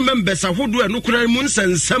assembly members ahodo eno kura mu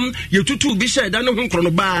nsensam yetutu bi hye da ne ho nkro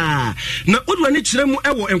no ba na odu ani kyerɛ mu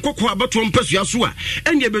ɛwɔ enkokɔ abato mpasua so a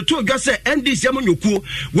enye beto odwa sɛ NDC amonyokuo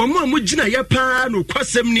wo mu amugina ye pa no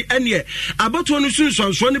kwasɛm ni enye abato no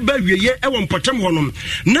sunsuanso ne ba wieye ɛwɔ mpatam honom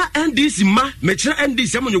na NDC ma mekyerɛ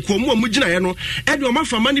NDC amonyokuo mu amugina ye no ɛde o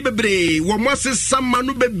mafama ne bebre wo mo asesama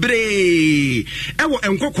no bebre ɛwɔ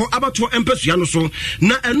enkokɔ abato mpasua no so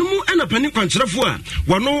na enumu ena pani kwankyerefo a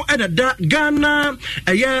wano edada Ghana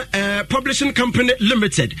Publishing Company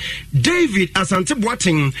Limited David Asante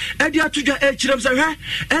Boateng edi atudwa echirem say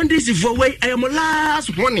NDC for way I am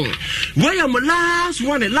last warning last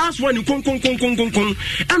one kon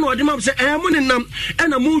ena odi mam say amune nam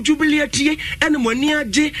ena mu jubilee tie ena mani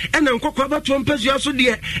age ena nkokwa bato mpasua so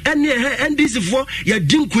de ene NDC for ya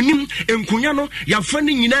dinkunim enkunya no ya fa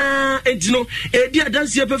ne nyina entino edi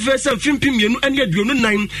adanse pefe se mfimpim yenu ene aduonu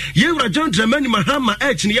nan yewra John Dramani Mahama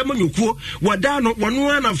echine yamanyokuo wada no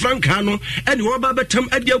wano na Franka no ene wo ba betam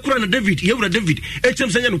ade akura na David yewra David echem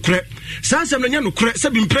sanya no kure sansam na nya no kure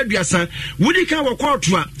sabi mpraduasa wudi ka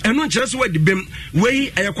wakwato a eno nkyere so wadi bem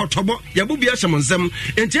wei ayakotobo yabobia hyemonsem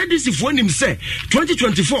enti adisifo nim se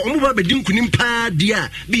 2024 omo ba bedim kunim pa dia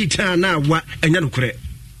bi ta na wa enya no kure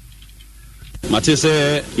Mate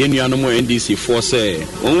say yenuanom NDC for say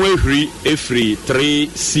onwe hri efri 3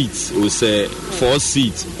 seats o say 4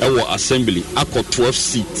 seats ewo assembly akọ 12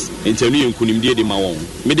 seats entenu yenkunimdie de ma won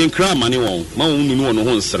meden kra mane won ma won nunu won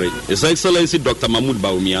ho nsere His Excellency Dr. Mahmoud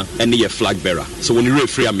Bawumia ene ye flag bearer so when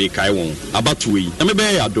referee amekai won abatowe na me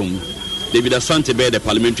be Adom David Asante be the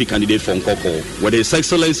parliamentary candidate for Nkoko with His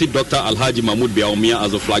Excellency Dr. Alhaji Mahmoud Bawumia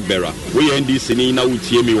as a flag bearer we NDC ni na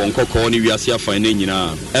utie mi won Nkoko ni wiase afa na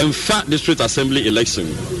nyina en fa district assembly election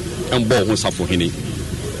en bo ho safo hene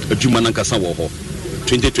adwuma nankasa wo ho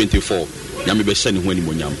 2024 nyame be hye ne ho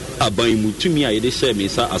animonyam aban mu tumi a ye de hye me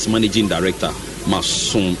sa as managing director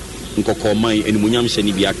masom Nkoko man animonyam hye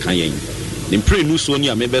ni bi aka yen ne mpre nu so ni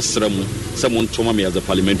a me be sra mu se mo ntoma me as a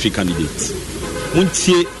parliamentary candidate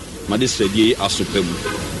muntie madesredi asopam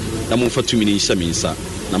na mo fatumi ni hyemensa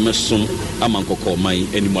na mesom amankokɔ man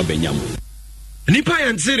animu abanyam Nipa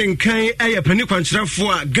yanzirin kai aya pani kwankyerafo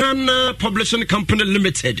a Ghana Publishing Company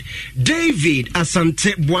Limited David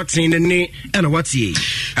Asante Boateng ne ena watie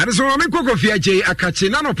ade so me kokofia je akache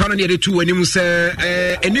na no pa no ne de tu anim se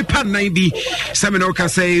enipa nan bi se me no ka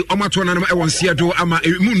say omato na no e wonsia do ama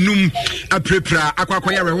munum aprepra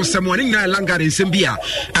akwakwa ya reho sem woni na langare nsem bia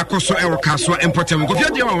akoso e woka so important kofia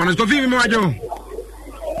je wa wona kofia mi majo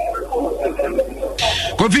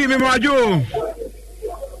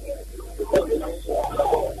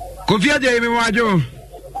Kofia de mi wajo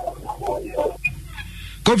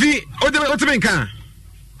Kofi, what's menka?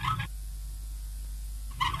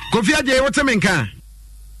 Kofi Aje, what's menka?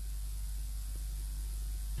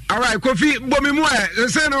 All right, Kofi, Bomimwe,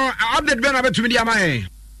 say no, update Ben about to media my.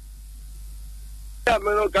 Yeah,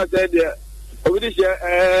 Meno Casadia. Over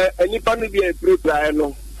share any family a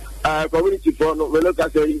pre-plan, community for Meno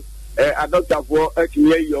Casadi, a doctor for a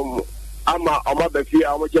Kinyayom, Ama, Befi,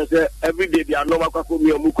 I would just say every day they are no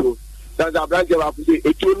Makumi Muku. That's a branch of a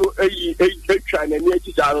tunu, a China, and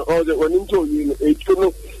yet all the one into you, a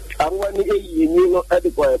tunu, and one you know,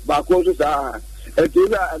 adequate, Bacosa are. And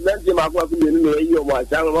then my wife in my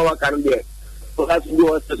channel, can be. Perhaps you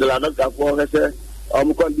want to the doctor for her.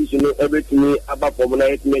 Conditional everything about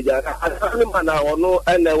permanent major. I man or no,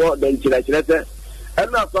 and I want them to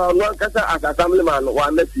and not for one casa as a family man,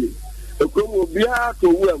 one nephew. The crew will be hard to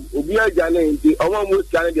win, will be a Janine, a one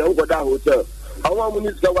with Canada Ogoda Hotel. A one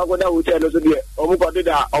minute go Ogoda Hotel,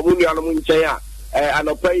 Omogoda, Omunian Chaya, and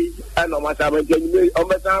a pay, and no matter when you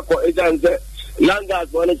matter for agents.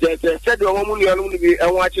 Langas, one said the woman only be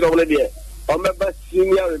and watching over there. Remember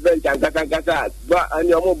senior revenge and Gata, but and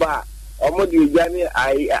your mobile. Omodi Jani,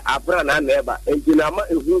 I apran and never. And Tinama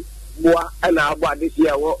is boa and our body this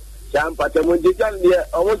year. Sam Patamundi,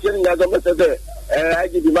 almost in the other. I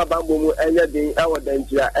give you my bamboo and your day, our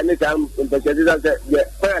denture, anytime in the citizens said,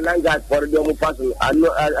 Langas for the young person. I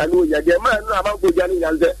know your man about Jani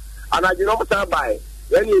and I do not buy.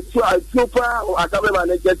 When you super or a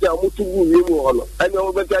cameraman, get your Mutu, and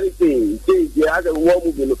your better thing, the other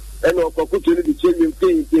woman, and your opportunity to change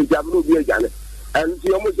things, Jamu Janet. And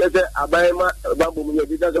she almost said, Abama, Babu, you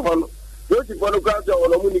did on. Don't you follow Council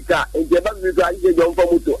or Monica, and Japan, you guys don't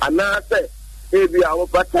come to, and now say, maybe our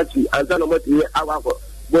Patachi, and San Omoti, our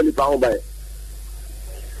body found by.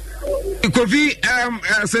 Kofi,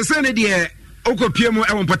 Sessanity. Oko piemo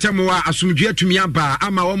e wompatemo a asumdwe atumi aba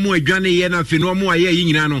ama omo adwane ye na fe no omo aye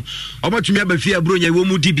yinyina no omo tumi aba fi abro nya wo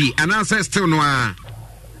mu dibi ana still no a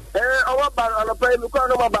omo ba ala pa mi ko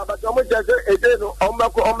no ba ba omo jese ede no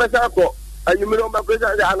omo ko omo sa ko anyumiro omo ko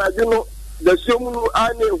sa anaju no the somu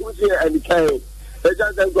ane husi and kai e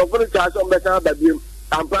just go for cha so mbeta ba biem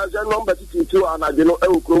ampa se no mbeti tutu anaju no e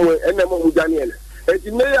okromo enemo mu dwane ele e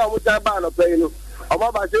ti me ya mu ta ba ala pa no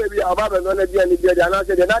Oba say we aba no na dia ni dia na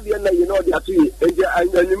say na dia na you know dia tu e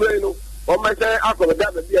anyume no o me say akoda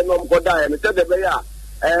be dia no mko da e say de be ya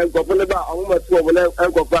nkofo le ba o mo tu o le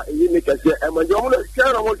enkofa e ni kese e mo jo mo le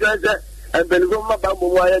kero mo je e belgo ma ba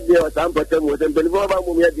mo ya dia o san pete mo se belgo ba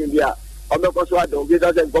mo ya dia o me ko so adon bi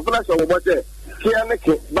da se nkofo na so mo se ki ane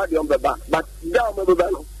ke ba di on be ba but da mo be ba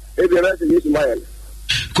no e bi na se yi smile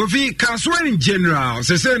Kofi Kaswa in general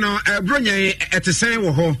say no bronya etesen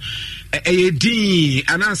wo ho din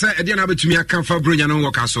anasa ede na betumi aka fa bronya no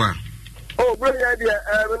wo Kaswa oh bronya de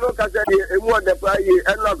no kasa de emu de pa yi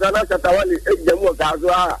eno kana satawali ejemu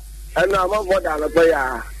Kaswa ena ma boda na pa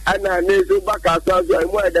ya ana ne so ba Kaswa so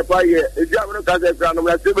emu de pa yi eji amro kasa fra no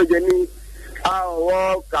na sebe jeni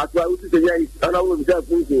wo Kaswa uti se yi ana wo bi se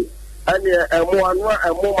funke ani emu anu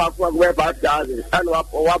emu ma fu agbe pa ta ana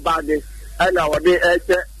wa ba de ana wode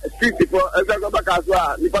street for ezagaba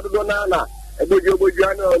Kaswa ni pado na bojo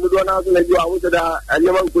ana no na so na ju awu da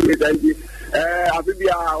anyama nkuli tanji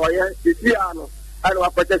afibia waye titiano ana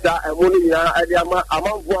wapetesa emuni ya ade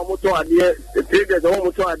amanfo amoto ade traders o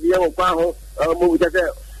moto ade o kwa ho mo bujete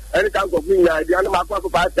ene kan ko finya ade ana makwa ko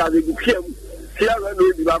pa ta be kiem tia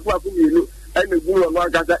no di ba kwa ku milu ene gu no no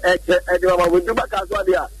kasa ede ma bo du ba Kaswa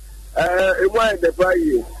dia emu de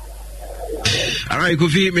fayi. All right,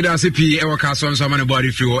 Kofi, me da sepi e waka so nso amane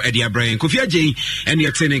body free wo e dia brain. Kofi Aje ene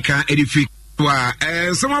yeteneka e di free wa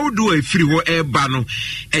some would do a free wo e ba no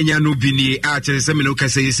enya no bi ni a chere se me no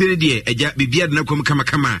kase yesere de eja bibia de na kom kama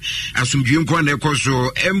asumdwe nko na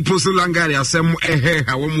ekoso emposo langare asem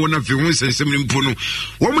ha wo mo na fi ho sensem ni mpo no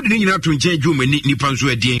wo mo de nyina to nche dwuma ni nipa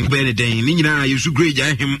nso adien be ne den ni nyina yesu greja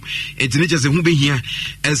hem etine chese hu be hia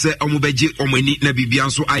ese omo beje omani na bibia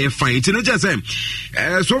nso aye fine etine chese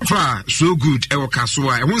so far so good e wo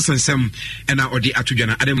Kaswa e ho sensem e na odi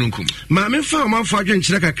atodwana adem nkum ma me fa ma fa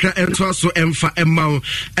adwenkyere kakra ento so emfa emma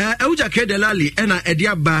Euja Kedelali ena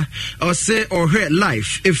ediaba o se o her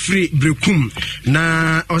life efri brekum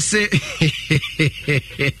na o se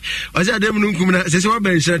o se adem nkum na se wa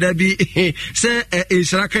ben shada bi se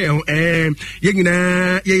inshiraka ye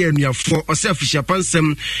nyina ye nuafo o se afishia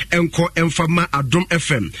pansem enko emfama Adom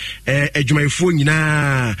FM adwumayfo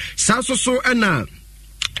nyina sasoso ena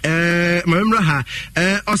mamra ha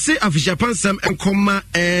ose official pansam enkoma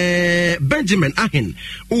Benjamin Ahin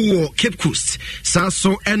uwo Cape Coast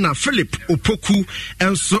saso ena Philip Opoku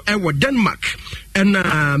enso ewo Denmark and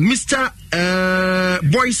Mr.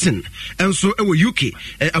 Boyson and so UK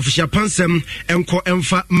official pansem enko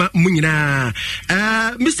emfa munyina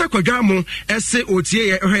Mr. Kwadamo ese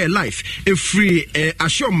otie her life a free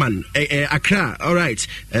Ashoman Accra. All right,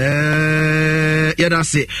 yeah,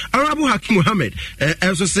 that's it. Honorable Hakim Mohammed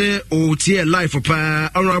also say otie life pa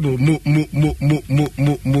honorable mo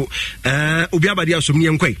obiabadi asomni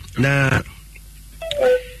enkoi na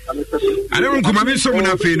I don't come in so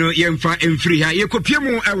many fino yemfa free ha yekopia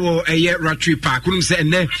mu ewo eye Ratri Park unum se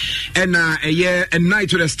enne eye a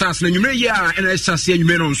night with the stars na nwumre ya na estase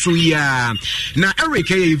nwumre no so ya na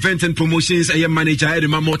Eric event and promotions eye manager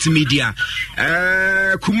Adom multimedia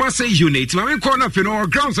Kumase unit ma me corner fino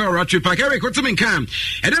grounds of Ratri Park. Eric what me kan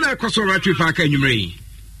and then I cross Ratri Park nwumre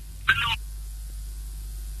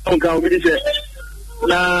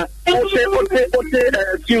na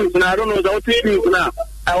tunes na I don't know the tunes na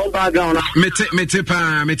I want background mete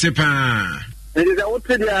pa it is a what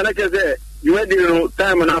the like I say you had the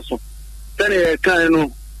time na so then kan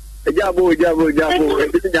no ejabo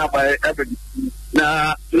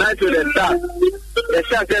na night to the start the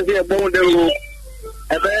start say e bon dem go e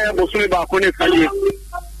be bo so ba ko ne kaje e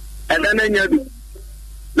dan anya du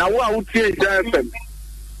na wo a wo tie FM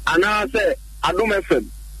ana say Adom FM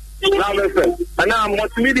and I'm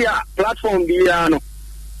multimedia platform no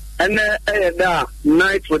and that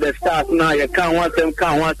night with the stars now you can't want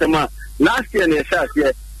them last year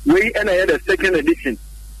we and I had a second edition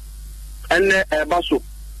and basso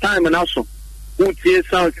time and also who tears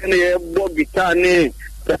sounds and guitar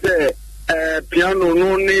piano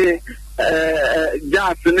no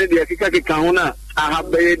jazz the kika kauna I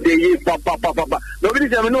have the papa nobody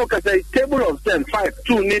say no cuz table of 10 5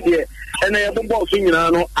 2 need and I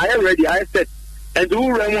ready I said and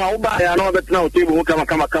do remo oba ya no bet na table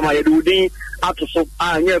kama ya do din atoso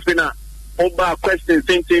fina oba question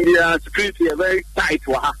thing security very tight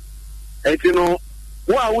wa and you know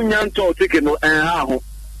wa unyan to ticket no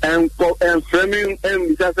and framing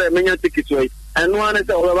and say menya ticket way and one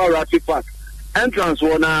say oba Ratri Park entrance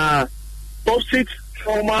one opposite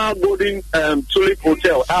former Golden Tulip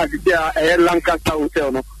Hotel there Lancaster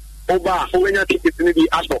Hotel no oba wenya ticket ni di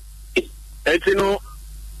aso and you know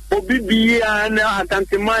obi and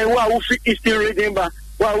atantimai wa ufi Eastern region ba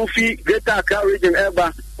wa ufi Greater Accra region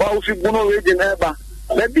eba wa ufi Bono region eba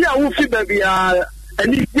baby a ufi baby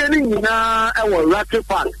any getting na our Ratri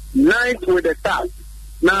Park night with the stars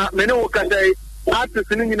na mene wo ka say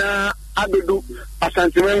artist ni na abedu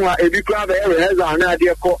asantimai wa ebi kra be heza na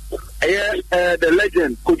ade ko the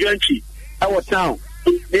legend Kojanchi our town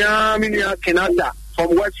near Minia Kenata from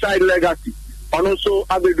Westside Legacy and also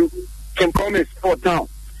abedu can promise for town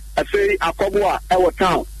I say Akobwa our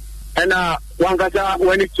town and Wangata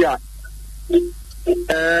Wenikia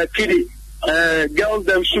Kiddy girls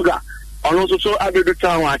them sugar and also so abedu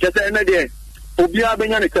town I just say there Obia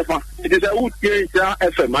Benya Nekefa it is a wood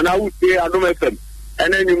FM and I would say Adom FM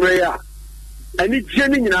and then you may and it's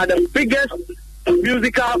genuine the biggest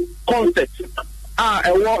musical concert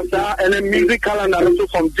awards and a music calendar also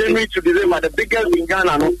from January to December the biggest in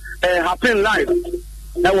Ghana no happen live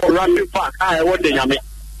that was Ratri Park what the yame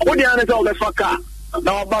what the answer of the fucker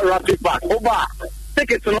now about Ratri Park over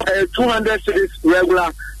tickets 200 cities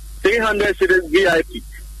regular 300 cities VIP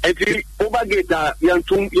and the over gate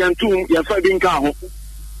yantum yafa bin ka ho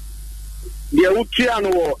the utia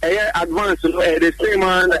no advance the same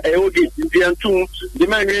man yantum the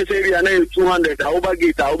man say we are 200 over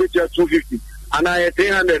gate over 250 and I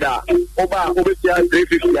 300 over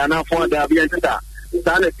 350 and 400 be enter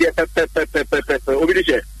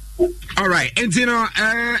all right and you know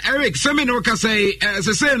Eric some no ka say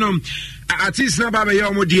say no artist na ba ya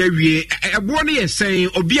omo de awie ebo no ye say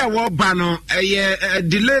obi a wo ba no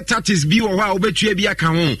delay artist bi wo ha obetua bi aka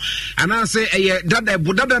ho ana say dada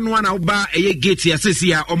budada no na wo ba gate ya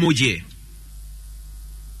sesi a omo je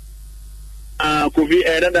kofi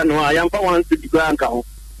dada no ayampa wan city grand ka ho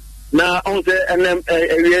na on say enem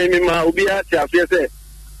awie mi ma obi a ti afie say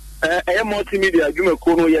multimedia adwuma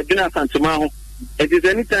ko no ye dina santima ho it is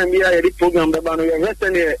anytime we are a program that no ye rest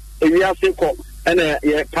any we have to call and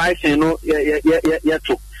ye price no ye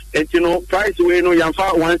to and you know price we no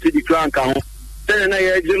yamfa 1 city crown ka ho then na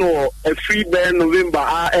ye you know a free band November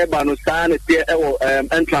eba no stand e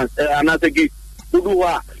entrance another gate udu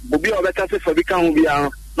ha obi obeka se fa bi ka ho bia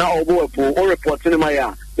na obo epo o report ni ma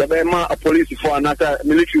ya ye be ma a police for another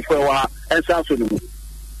military for wa ensa so no.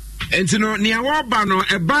 And you know, near Wabano,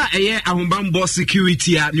 a bar a ahumban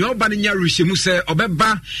security, near Bania Rishimu,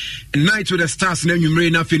 Obeba, night with the stars, name you may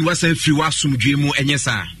nothing was a free wasum dream and yes,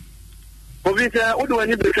 sir. Obviously, what do I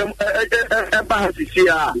need to become a party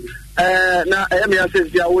here? Na emi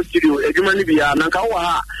says ya wo studio edwuma ni bia na nka wo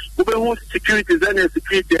ha wo be hu security and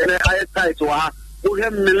security and I tight wo ha wo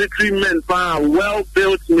have military men well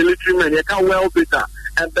built military men you can well better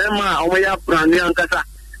and them o ya brand ankasa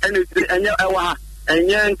and enya e wo ha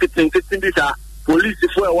enya nkitin bisa police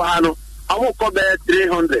for e wo ha no awu ko be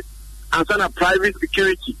 300 and so na private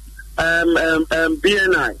security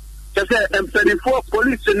BNI just say for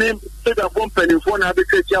police name so the company for na be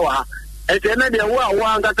checha wo ha and then they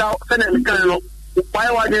were ngata sene kan no why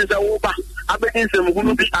was the over abin sem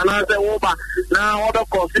hunu bi anase over na order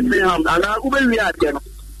cost ham ana ubeli ade no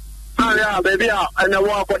ya baby and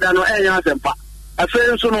wa ko da no enya sempa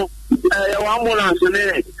afen so no ya ambulance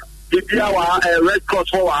ne bibia wa red cross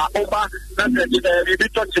for wa over na bibi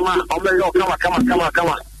touch ma o me yo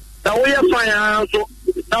kama na we ya fire so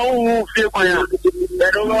na wo fi kwanya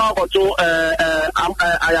e do wa ko to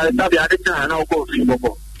aya tabi ade tan na ko fi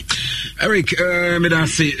boko Eric, me da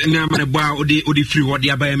say na me ba odi free what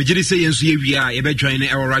dia ba me gidi say yenso ye wi a ye be join e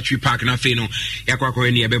Ratri Park na fe no yakwa ko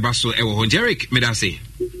ni e be ba so e wo ho Eric me da say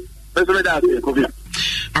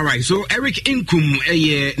all right, so Eric Inkum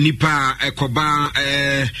nipa koba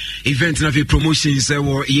event na fi promotions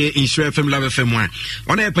ye Insure FM Love FM 1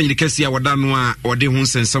 ona e panyi kesi a woda no a ode ho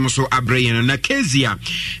sensam so abreye na Kezia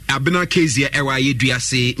abena Kezia ewa ye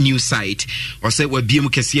duase new site o se wa biem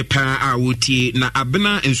kesi pa a wotie na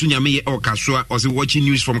abena ensunyame ye o Kasua o se watching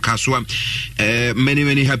news from Kasua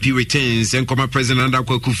many happy returns and come president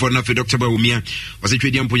Akwaku for na fi Dr. Bawumia o se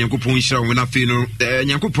twedi ampo Nyankopon hira wo na fi no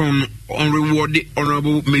Nyankopon on reward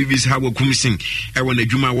honorable Mavis Hawa Kumsing when the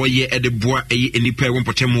Juma Waye at the Bois any pair one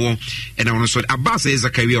potemo and I want to sort Abbas is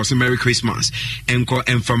a career also Merry Christmas and call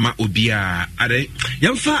Enfama Ubia Ade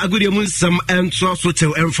Yamfa Agudiamun some and so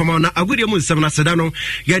tell Enfama Agudiamun some Nasadano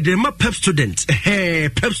Yadema pep student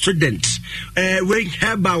pep student when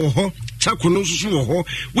Haba chakono so ho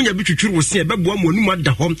wonya bitwitwiri wo se beboa mo nu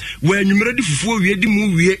mada ho wa nwumere di fufuo wie di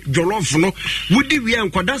mu wie jollof no wodi wie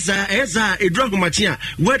enkwada sa eza edura homachi a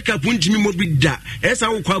world cup ntimi mo bi da eza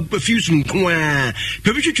wo kwa fuse nko a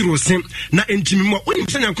pe bitwitwiri wo se na ntimi mo wonim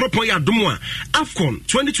se nyankropon ya dom a AFCON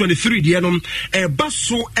 2023 die no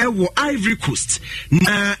baso ewo Ivory Coast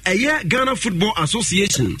na eye Ghana Football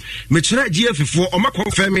Association mechira GF4 o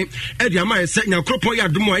makon me e di ama se nyankropon ya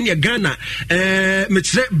dom a ne Ghana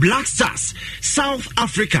mechira Black Star South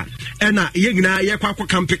Africa and yegina yakwa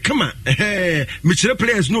kampe kama michire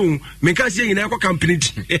players no menkasi yegina yakwa company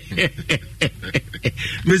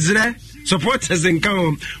mizre supporters in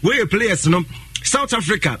come we players no South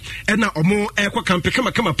Africa and na omo ekwa kampe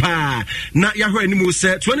kama pa na yahwe animu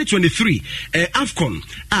se 2023 AFCON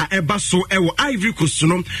eba so ewo Ivory Coast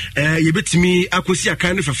no yebetimi akosi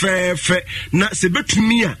akan ne fefe na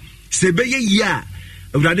sebetumi a sebeye ya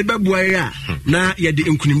Urade babua ya na yede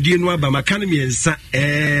nkunimdie no aba makane miensa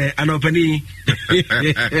anopani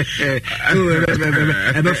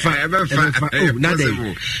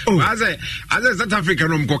as South Africa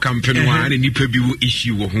no mko campaign wa ne nipa bi wo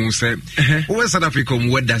issue wo ho se wo South Africa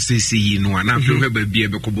mo wada sesi no na afro ba bia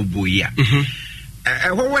be ko bobo ya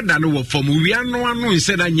what that no from we are no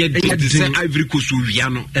instead of yet say Ivory Coast we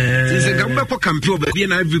are no since the Gamba campaign be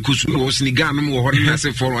na Ivory Coast no Senegal no ho na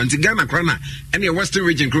say for and Ghana krana and the western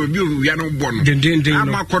region we are no born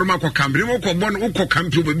am akoroma ko campaign mo ko born ko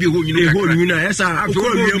campaign be ho nyina na esa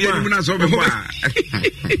ko na so be ba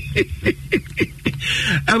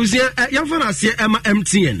I was here yamfana se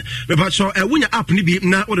MTN me pacho wonya app ni bi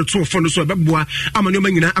na wo de to fo no so beboa amanyo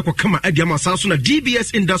manyina akokama adiama saso na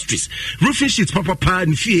DBS Industries roofing sheets papa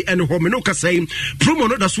and fee and home no kasai promo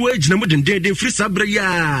no that's wage na modern day free sabre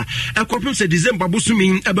ya akopem se December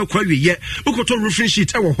bosumi ebekwa wiye ukoto roofing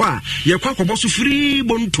sheet ewo ho a ye kwa koboso free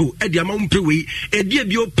bonto adiama mpewe edie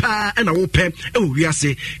bio pa na wo pe ewo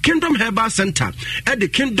wiase Kingdom Herbal Center at the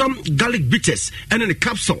Kingdom Garlic Bitters and the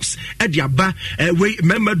capsules adiaba we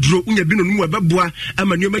member draw unya bi no mu ebeboa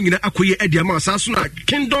amanyo manyina akoye adiama asaso na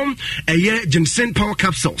Kingdom ginseng power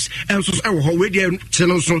capsules enso ewo ho we dia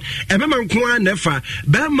chelo so emema nko nefa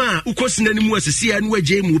bema ukosina ni mu asisi anu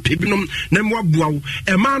agye mu pebinom na mu aboawo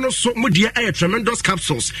ema no so modie aye tremendous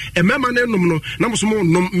capsules emema na enum no na mo so mo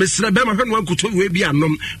nom mesra bema hwe no ankoto we bi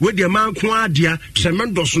anom we die ma nko adia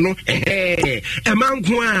tremendous no ema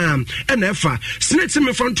nko a enefa snake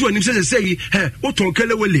me fanto anim se sei he woton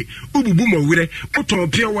kele wele ububu mo wire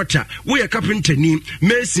Oton pure water, we a carpenter ni,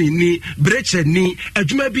 mason ni, brecher ni,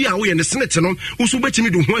 adwuma bi a we ne senate no, uso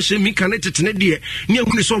betimi do ho ahye mi connected ne de, ne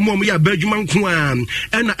hu so mo ya ba adwuma nko a,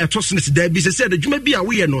 na eto senate da bi se say adwuma bi a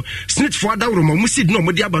we no, senate for adawro mo sid no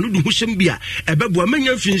mo de aba no do ho hyem bi a, ebebo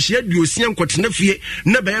amanya finhye aduosia nkotena fie,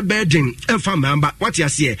 na ba den emfa mamba, what you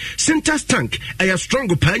say, center tank, a strong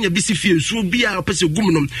panya bisi fie so bi a opese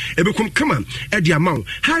gumnom, ebekom kama, e de amount,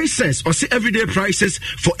 high sense, or say everyday prices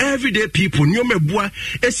for everyday people, nyome boa,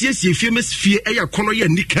 SCS famous fee, a kono ya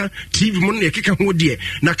nika, TV money, kika ho de,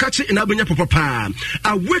 na kache in abenya papa,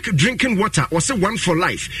 awake drinking water, or say one for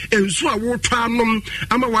life, and so a water nom,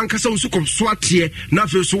 ama wankasa usukom swatie, na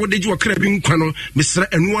fe so de ju akrabin kwano, Mr.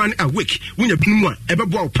 and one awake, winya binwa,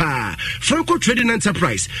 ebebo pa, Franco Trading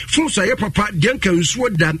Enterprise, Fonso ya papa, Dianka nsuo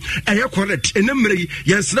da, aya correct, enemre,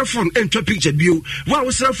 yansna phone, enter picture bio, wa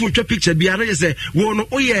usra phone picture biara yese, wono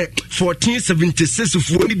oye 1476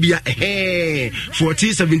 fuoni bia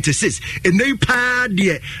 1476 enei pa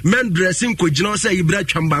de men dressing ko gina say ibra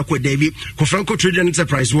twamba ko David ko Franco Trading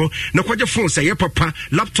Enterprise wo na kwaje phone say ye papa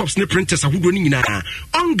laptops ne printers ahodo ni nyina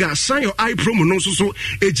onga sign your eye promo no so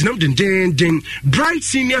eginam den Bright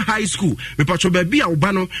Senior High School me pacho ba bia wo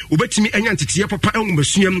ba no obetimi anya ntete ye papa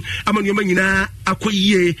enwomasuam amanyoma nyina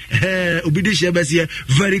akoyie obidi she ba se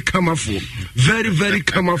very colorful very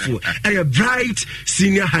colorful a Bright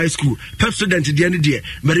Senior High School student the end there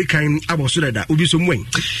American abosodada obi so mwen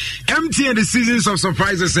MTN the seasons of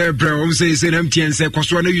surprises bro say MTN say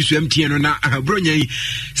kwaso na use MTN na bronya yi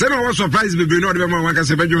say na what surprise be no de ma waka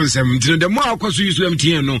say bedwo nsem ntino the more kwaso use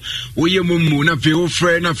MTN no oye mumu na fe o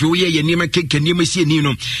frɛ na fe oye ye nima keke nima sie ni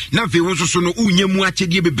no na fe wo so no unyemu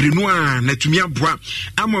akyede bebre no a na tumi aboa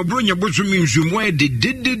ama bronya boso mi nsumo e de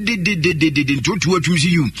ntotu atumi si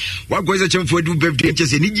you wa go say chemfo do birthday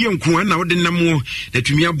chese ni gie nko na wo de namo na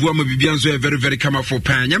tumi aboa ma bibia nso very colorful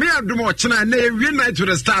pan nyame adom o chena na we night to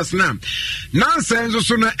the stars na nonsense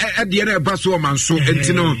so na e de na ba so man so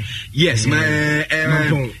entino yes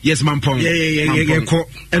mampon ko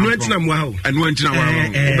eno entina mo ha eno entina wa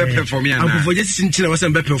be perform ya na amfo je sintina wa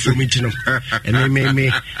sem be perform entino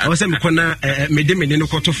me wa sem ko na me de me ne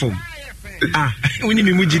ko to form wini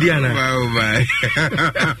mi mujiri ana wow bye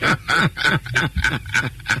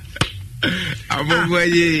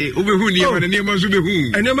Aboye obehu ni ma ne ma so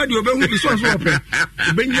behu ene ma de obehu bi so ope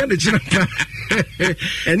obenye de china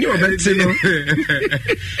eni obete no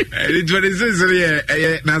it was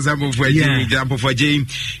na zambo for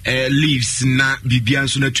leaves na bibia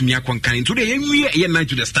so na tumi akonkan to de ye night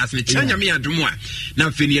to the stars ne chanya me adomo a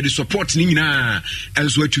na fe ne de support ni nyina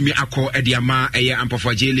enso atumi akọ e de ama eye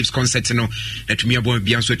ampofo J leaves concert no na tumi abo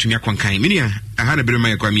bibia so atumi akonkan menia aha na berema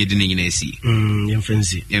yakwa me de ne nyina asi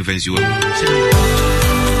yemfansi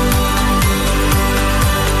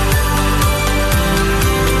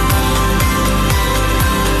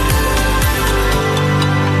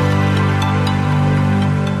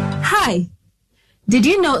Hi, did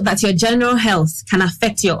you know that your general health can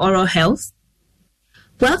affect your oral health?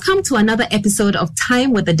 Welcome to another episode of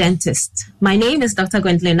Time with the Dentist. My name is Dr.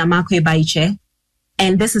 Gwendolyn Amakwe Baiche,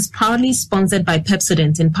 and this is proudly sponsored by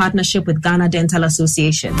Pepsodent in partnership with Ghana Dental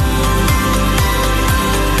Association.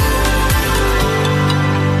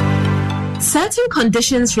 Certain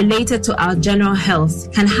conditions related to our general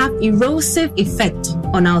health can have erosive effect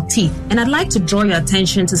on our teeth, and I'd like to draw your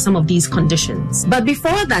attention to some of these conditions. But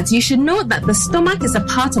before that, you should know that the stomach is a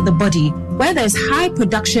part of the body where there's high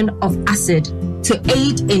production of acid to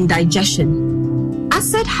aid in digestion.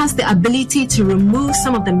 Acid has the ability to remove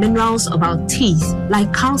some of the minerals of our teeth,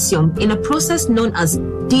 like calcium, in a process known as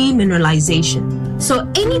demineralization. So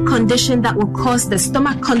any condition that will cause the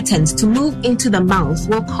stomach contents to move into the mouth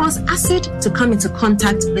will cause acid to come into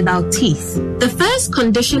contact with our teeth. The first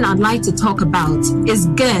condition I'd like to talk about is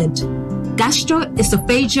GERD,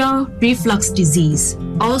 gastroesophageal reflux disease,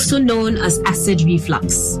 also known as acid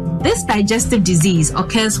reflux. This digestive disease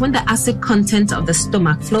occurs when the acid content of the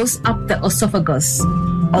stomach flows up the esophagus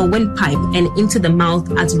or windpipe and into the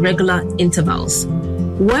mouth at regular intervals,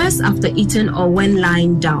 worse after eating or when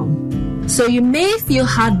lying down. So you may feel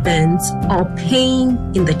heartburn or pain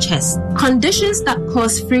in the chest. Conditions that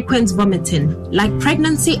cause frequent vomiting, like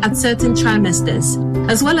pregnancy at certain trimesters,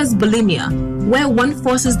 as well as bulimia, where one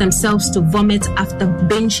forces themselves to vomit after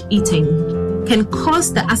binge eating, can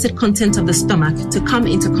cause the acid content of the stomach to come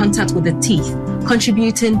into contact with the teeth,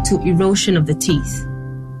 contributing to erosion of the teeth.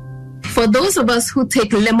 For those of us who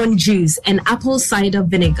take lemon juice and apple cider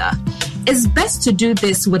vinegar, it's best to do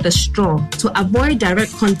this with a straw to avoid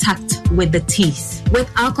direct contact with the teeth. With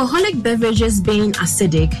alcoholic beverages being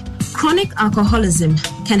acidic, chronic alcoholism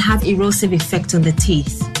can have erosive effect on the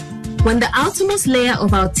teeth. When the outermost layer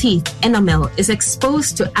of our teeth, enamel, is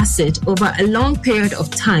exposed to acid over a long period of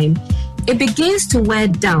time, it begins to wear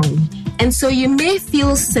down, and so you may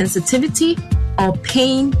feel sensitivity or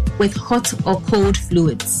pain with hot or cold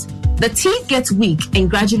fluids. The teeth get weak and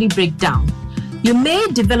gradually break down. You may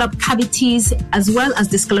develop cavities as well as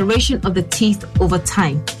discoloration of the teeth over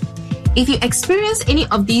time. If you experience any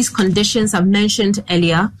of these conditions I've mentioned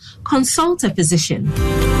earlier, consult a physician.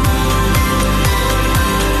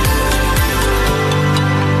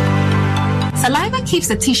 Saliva keeps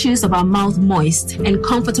the tissues of our mouth moist and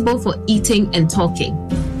comfortable for eating and talking.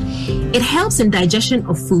 It helps in digestion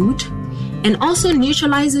of food and also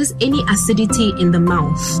neutralizes any acidity in the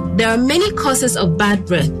mouth. There are many causes of bad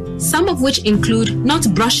breath, some of which include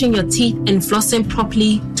not brushing your teeth and flossing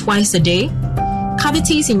properly twice a day,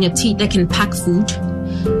 cavities in your teeth that can pack food,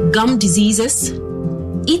 gum diseases,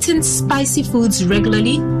 eating spicy foods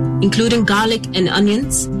regularly, including garlic and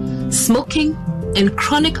onions, smoking, and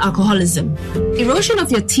chronic alcoholism. Erosion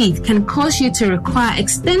of your teeth can cause you to require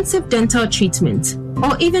extensive dental treatment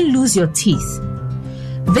or even lose your teeth.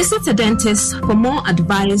 Visit a dentist for more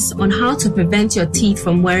advice on how to prevent your teeth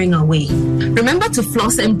from wearing away. Remember to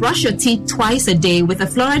floss and brush your teeth twice a day with a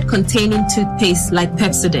fluoride-containing toothpaste like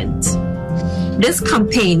Pepsodent. This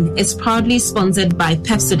campaign is proudly sponsored by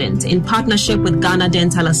Pepsodent in partnership with Ghana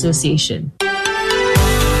Dental Association.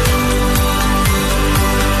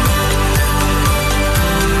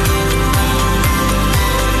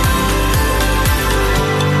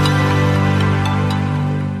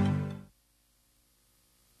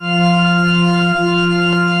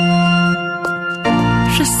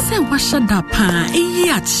 Shada pa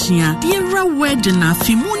achia diera wedna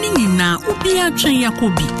fimuni nina ubia twen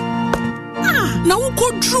yakobi na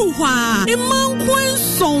ukodru ho a emanko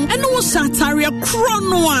enson ene wo satare kro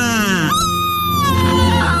no a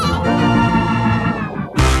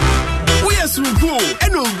Sugo,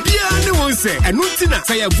 and no beer, no one say, and Nutina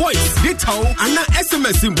say a voice, data, and not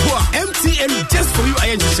SMS in Boa, MTN just for you. I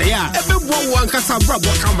am to say, every one Casabra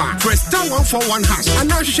Wakama, press star 141 hash, and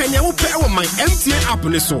now Shania will pay on my MTN app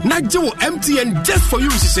on so. Not Joe MTN just for you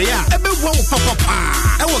to say, every one papa.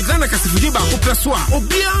 I will Ghana Kasiebo, Opeswa, or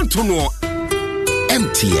beyond to know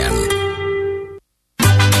MTN.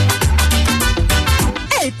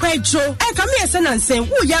 Pedro, and come here, son, and say,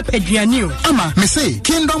 who ya Pedrianu? Ama, me say,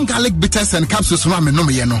 Kingdom Garlic Bitters and Capsules from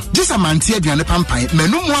Menomiano. Just a mantia diane pampai,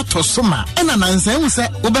 menumwa tosoma, and an answer who say,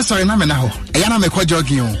 Obasori Namenaho. Ayana me kwa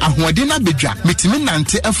jogio, a huadina bidra,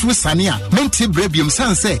 mitiminante a frusania, menti brebium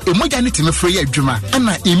sanse, emojanity me free juma, and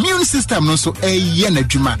my immune system no so a yene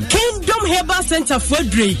juma. Kingdom Herbal Center for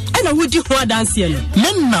Dre, and a woody hoa dancing.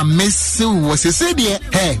 Nena Miss was a said,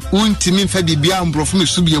 hey, untimin fabibiam brofumi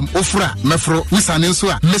subium ofra, mefro, wisanin.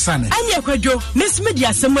 Listen. Anya kwadwo Miss Media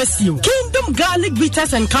Semwasio. Kingdom Garlic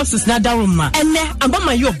Bitters and Capsules na daruma. Ene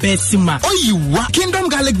abama yo besima. Oyiwa Kingdom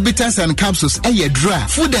Garlic Bitters and Capsules dra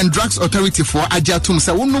Food and Drugs Authority for ajatum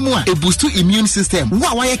sa wonomu a boost immune system.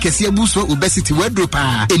 Wa Kasiebo boost obesity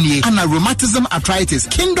wedropa. Eni ana rheumatism arthritis.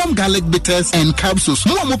 Kingdom Garlic Bitters and Capsules.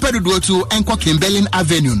 Mo pedodo to enko Kimberlin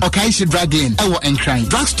Avenue. Okaishi Drug Lane. Ewo Enchrine.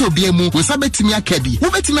 Drugstore biemu we sabetimia kebi. Wo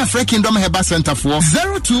betimia free Kingdom Herbal Center for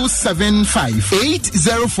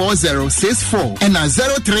 0275-84064 and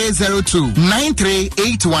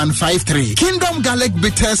 0302-938153. Kingdom Garlic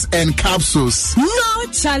Bitters and Capsules. No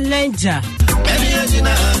challenger.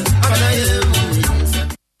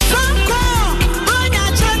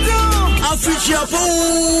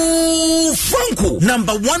 Franco,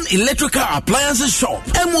 #1 electrical appliances shop.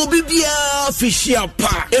 MOBBia official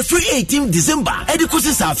pa. Every 18 December,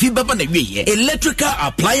 Edikosi Safi Baba na wiye. Electrical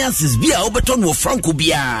appliances bia obeton wo Franco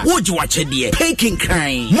bia. Woji wache die. Peking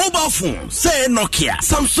kind. Mobile phones, say Nokia,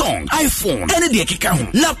 Samsung, iPhone, any de keka ho.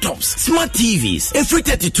 Laptops, smart TVs, every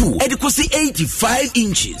 32, Edikosi 85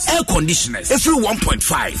 inches. Air conditioners, every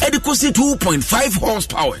 1.5, Edikosi 2.5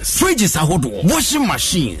 horsepower. Fridges ahodo, washing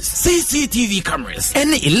machines, CCTV cameras,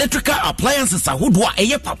 any electrical appliances ahodo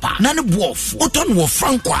eye papa. Nane bof, oton wo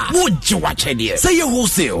Franco. Woji wache die. Say your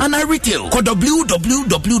wholesale and I retail. Call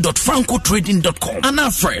www.francotrading.com and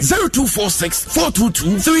our friend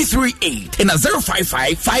 0246-422-338 and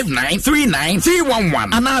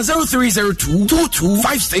 055-5939-311 and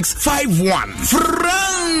 0302-225651.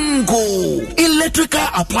 Franco electrical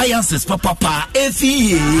appliances papa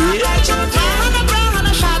FE.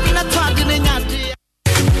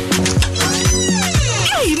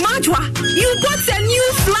 Hey Majwa, you got a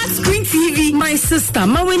new flat screen TV. My sister,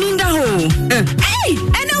 Maweninda ho. Hey,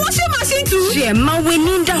 and a washing machine too. Yeah,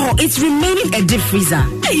 Maweninda ho. It's remaining a deep freezer.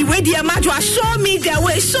 Hey, where dear Majwa, show me the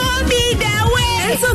way. Show me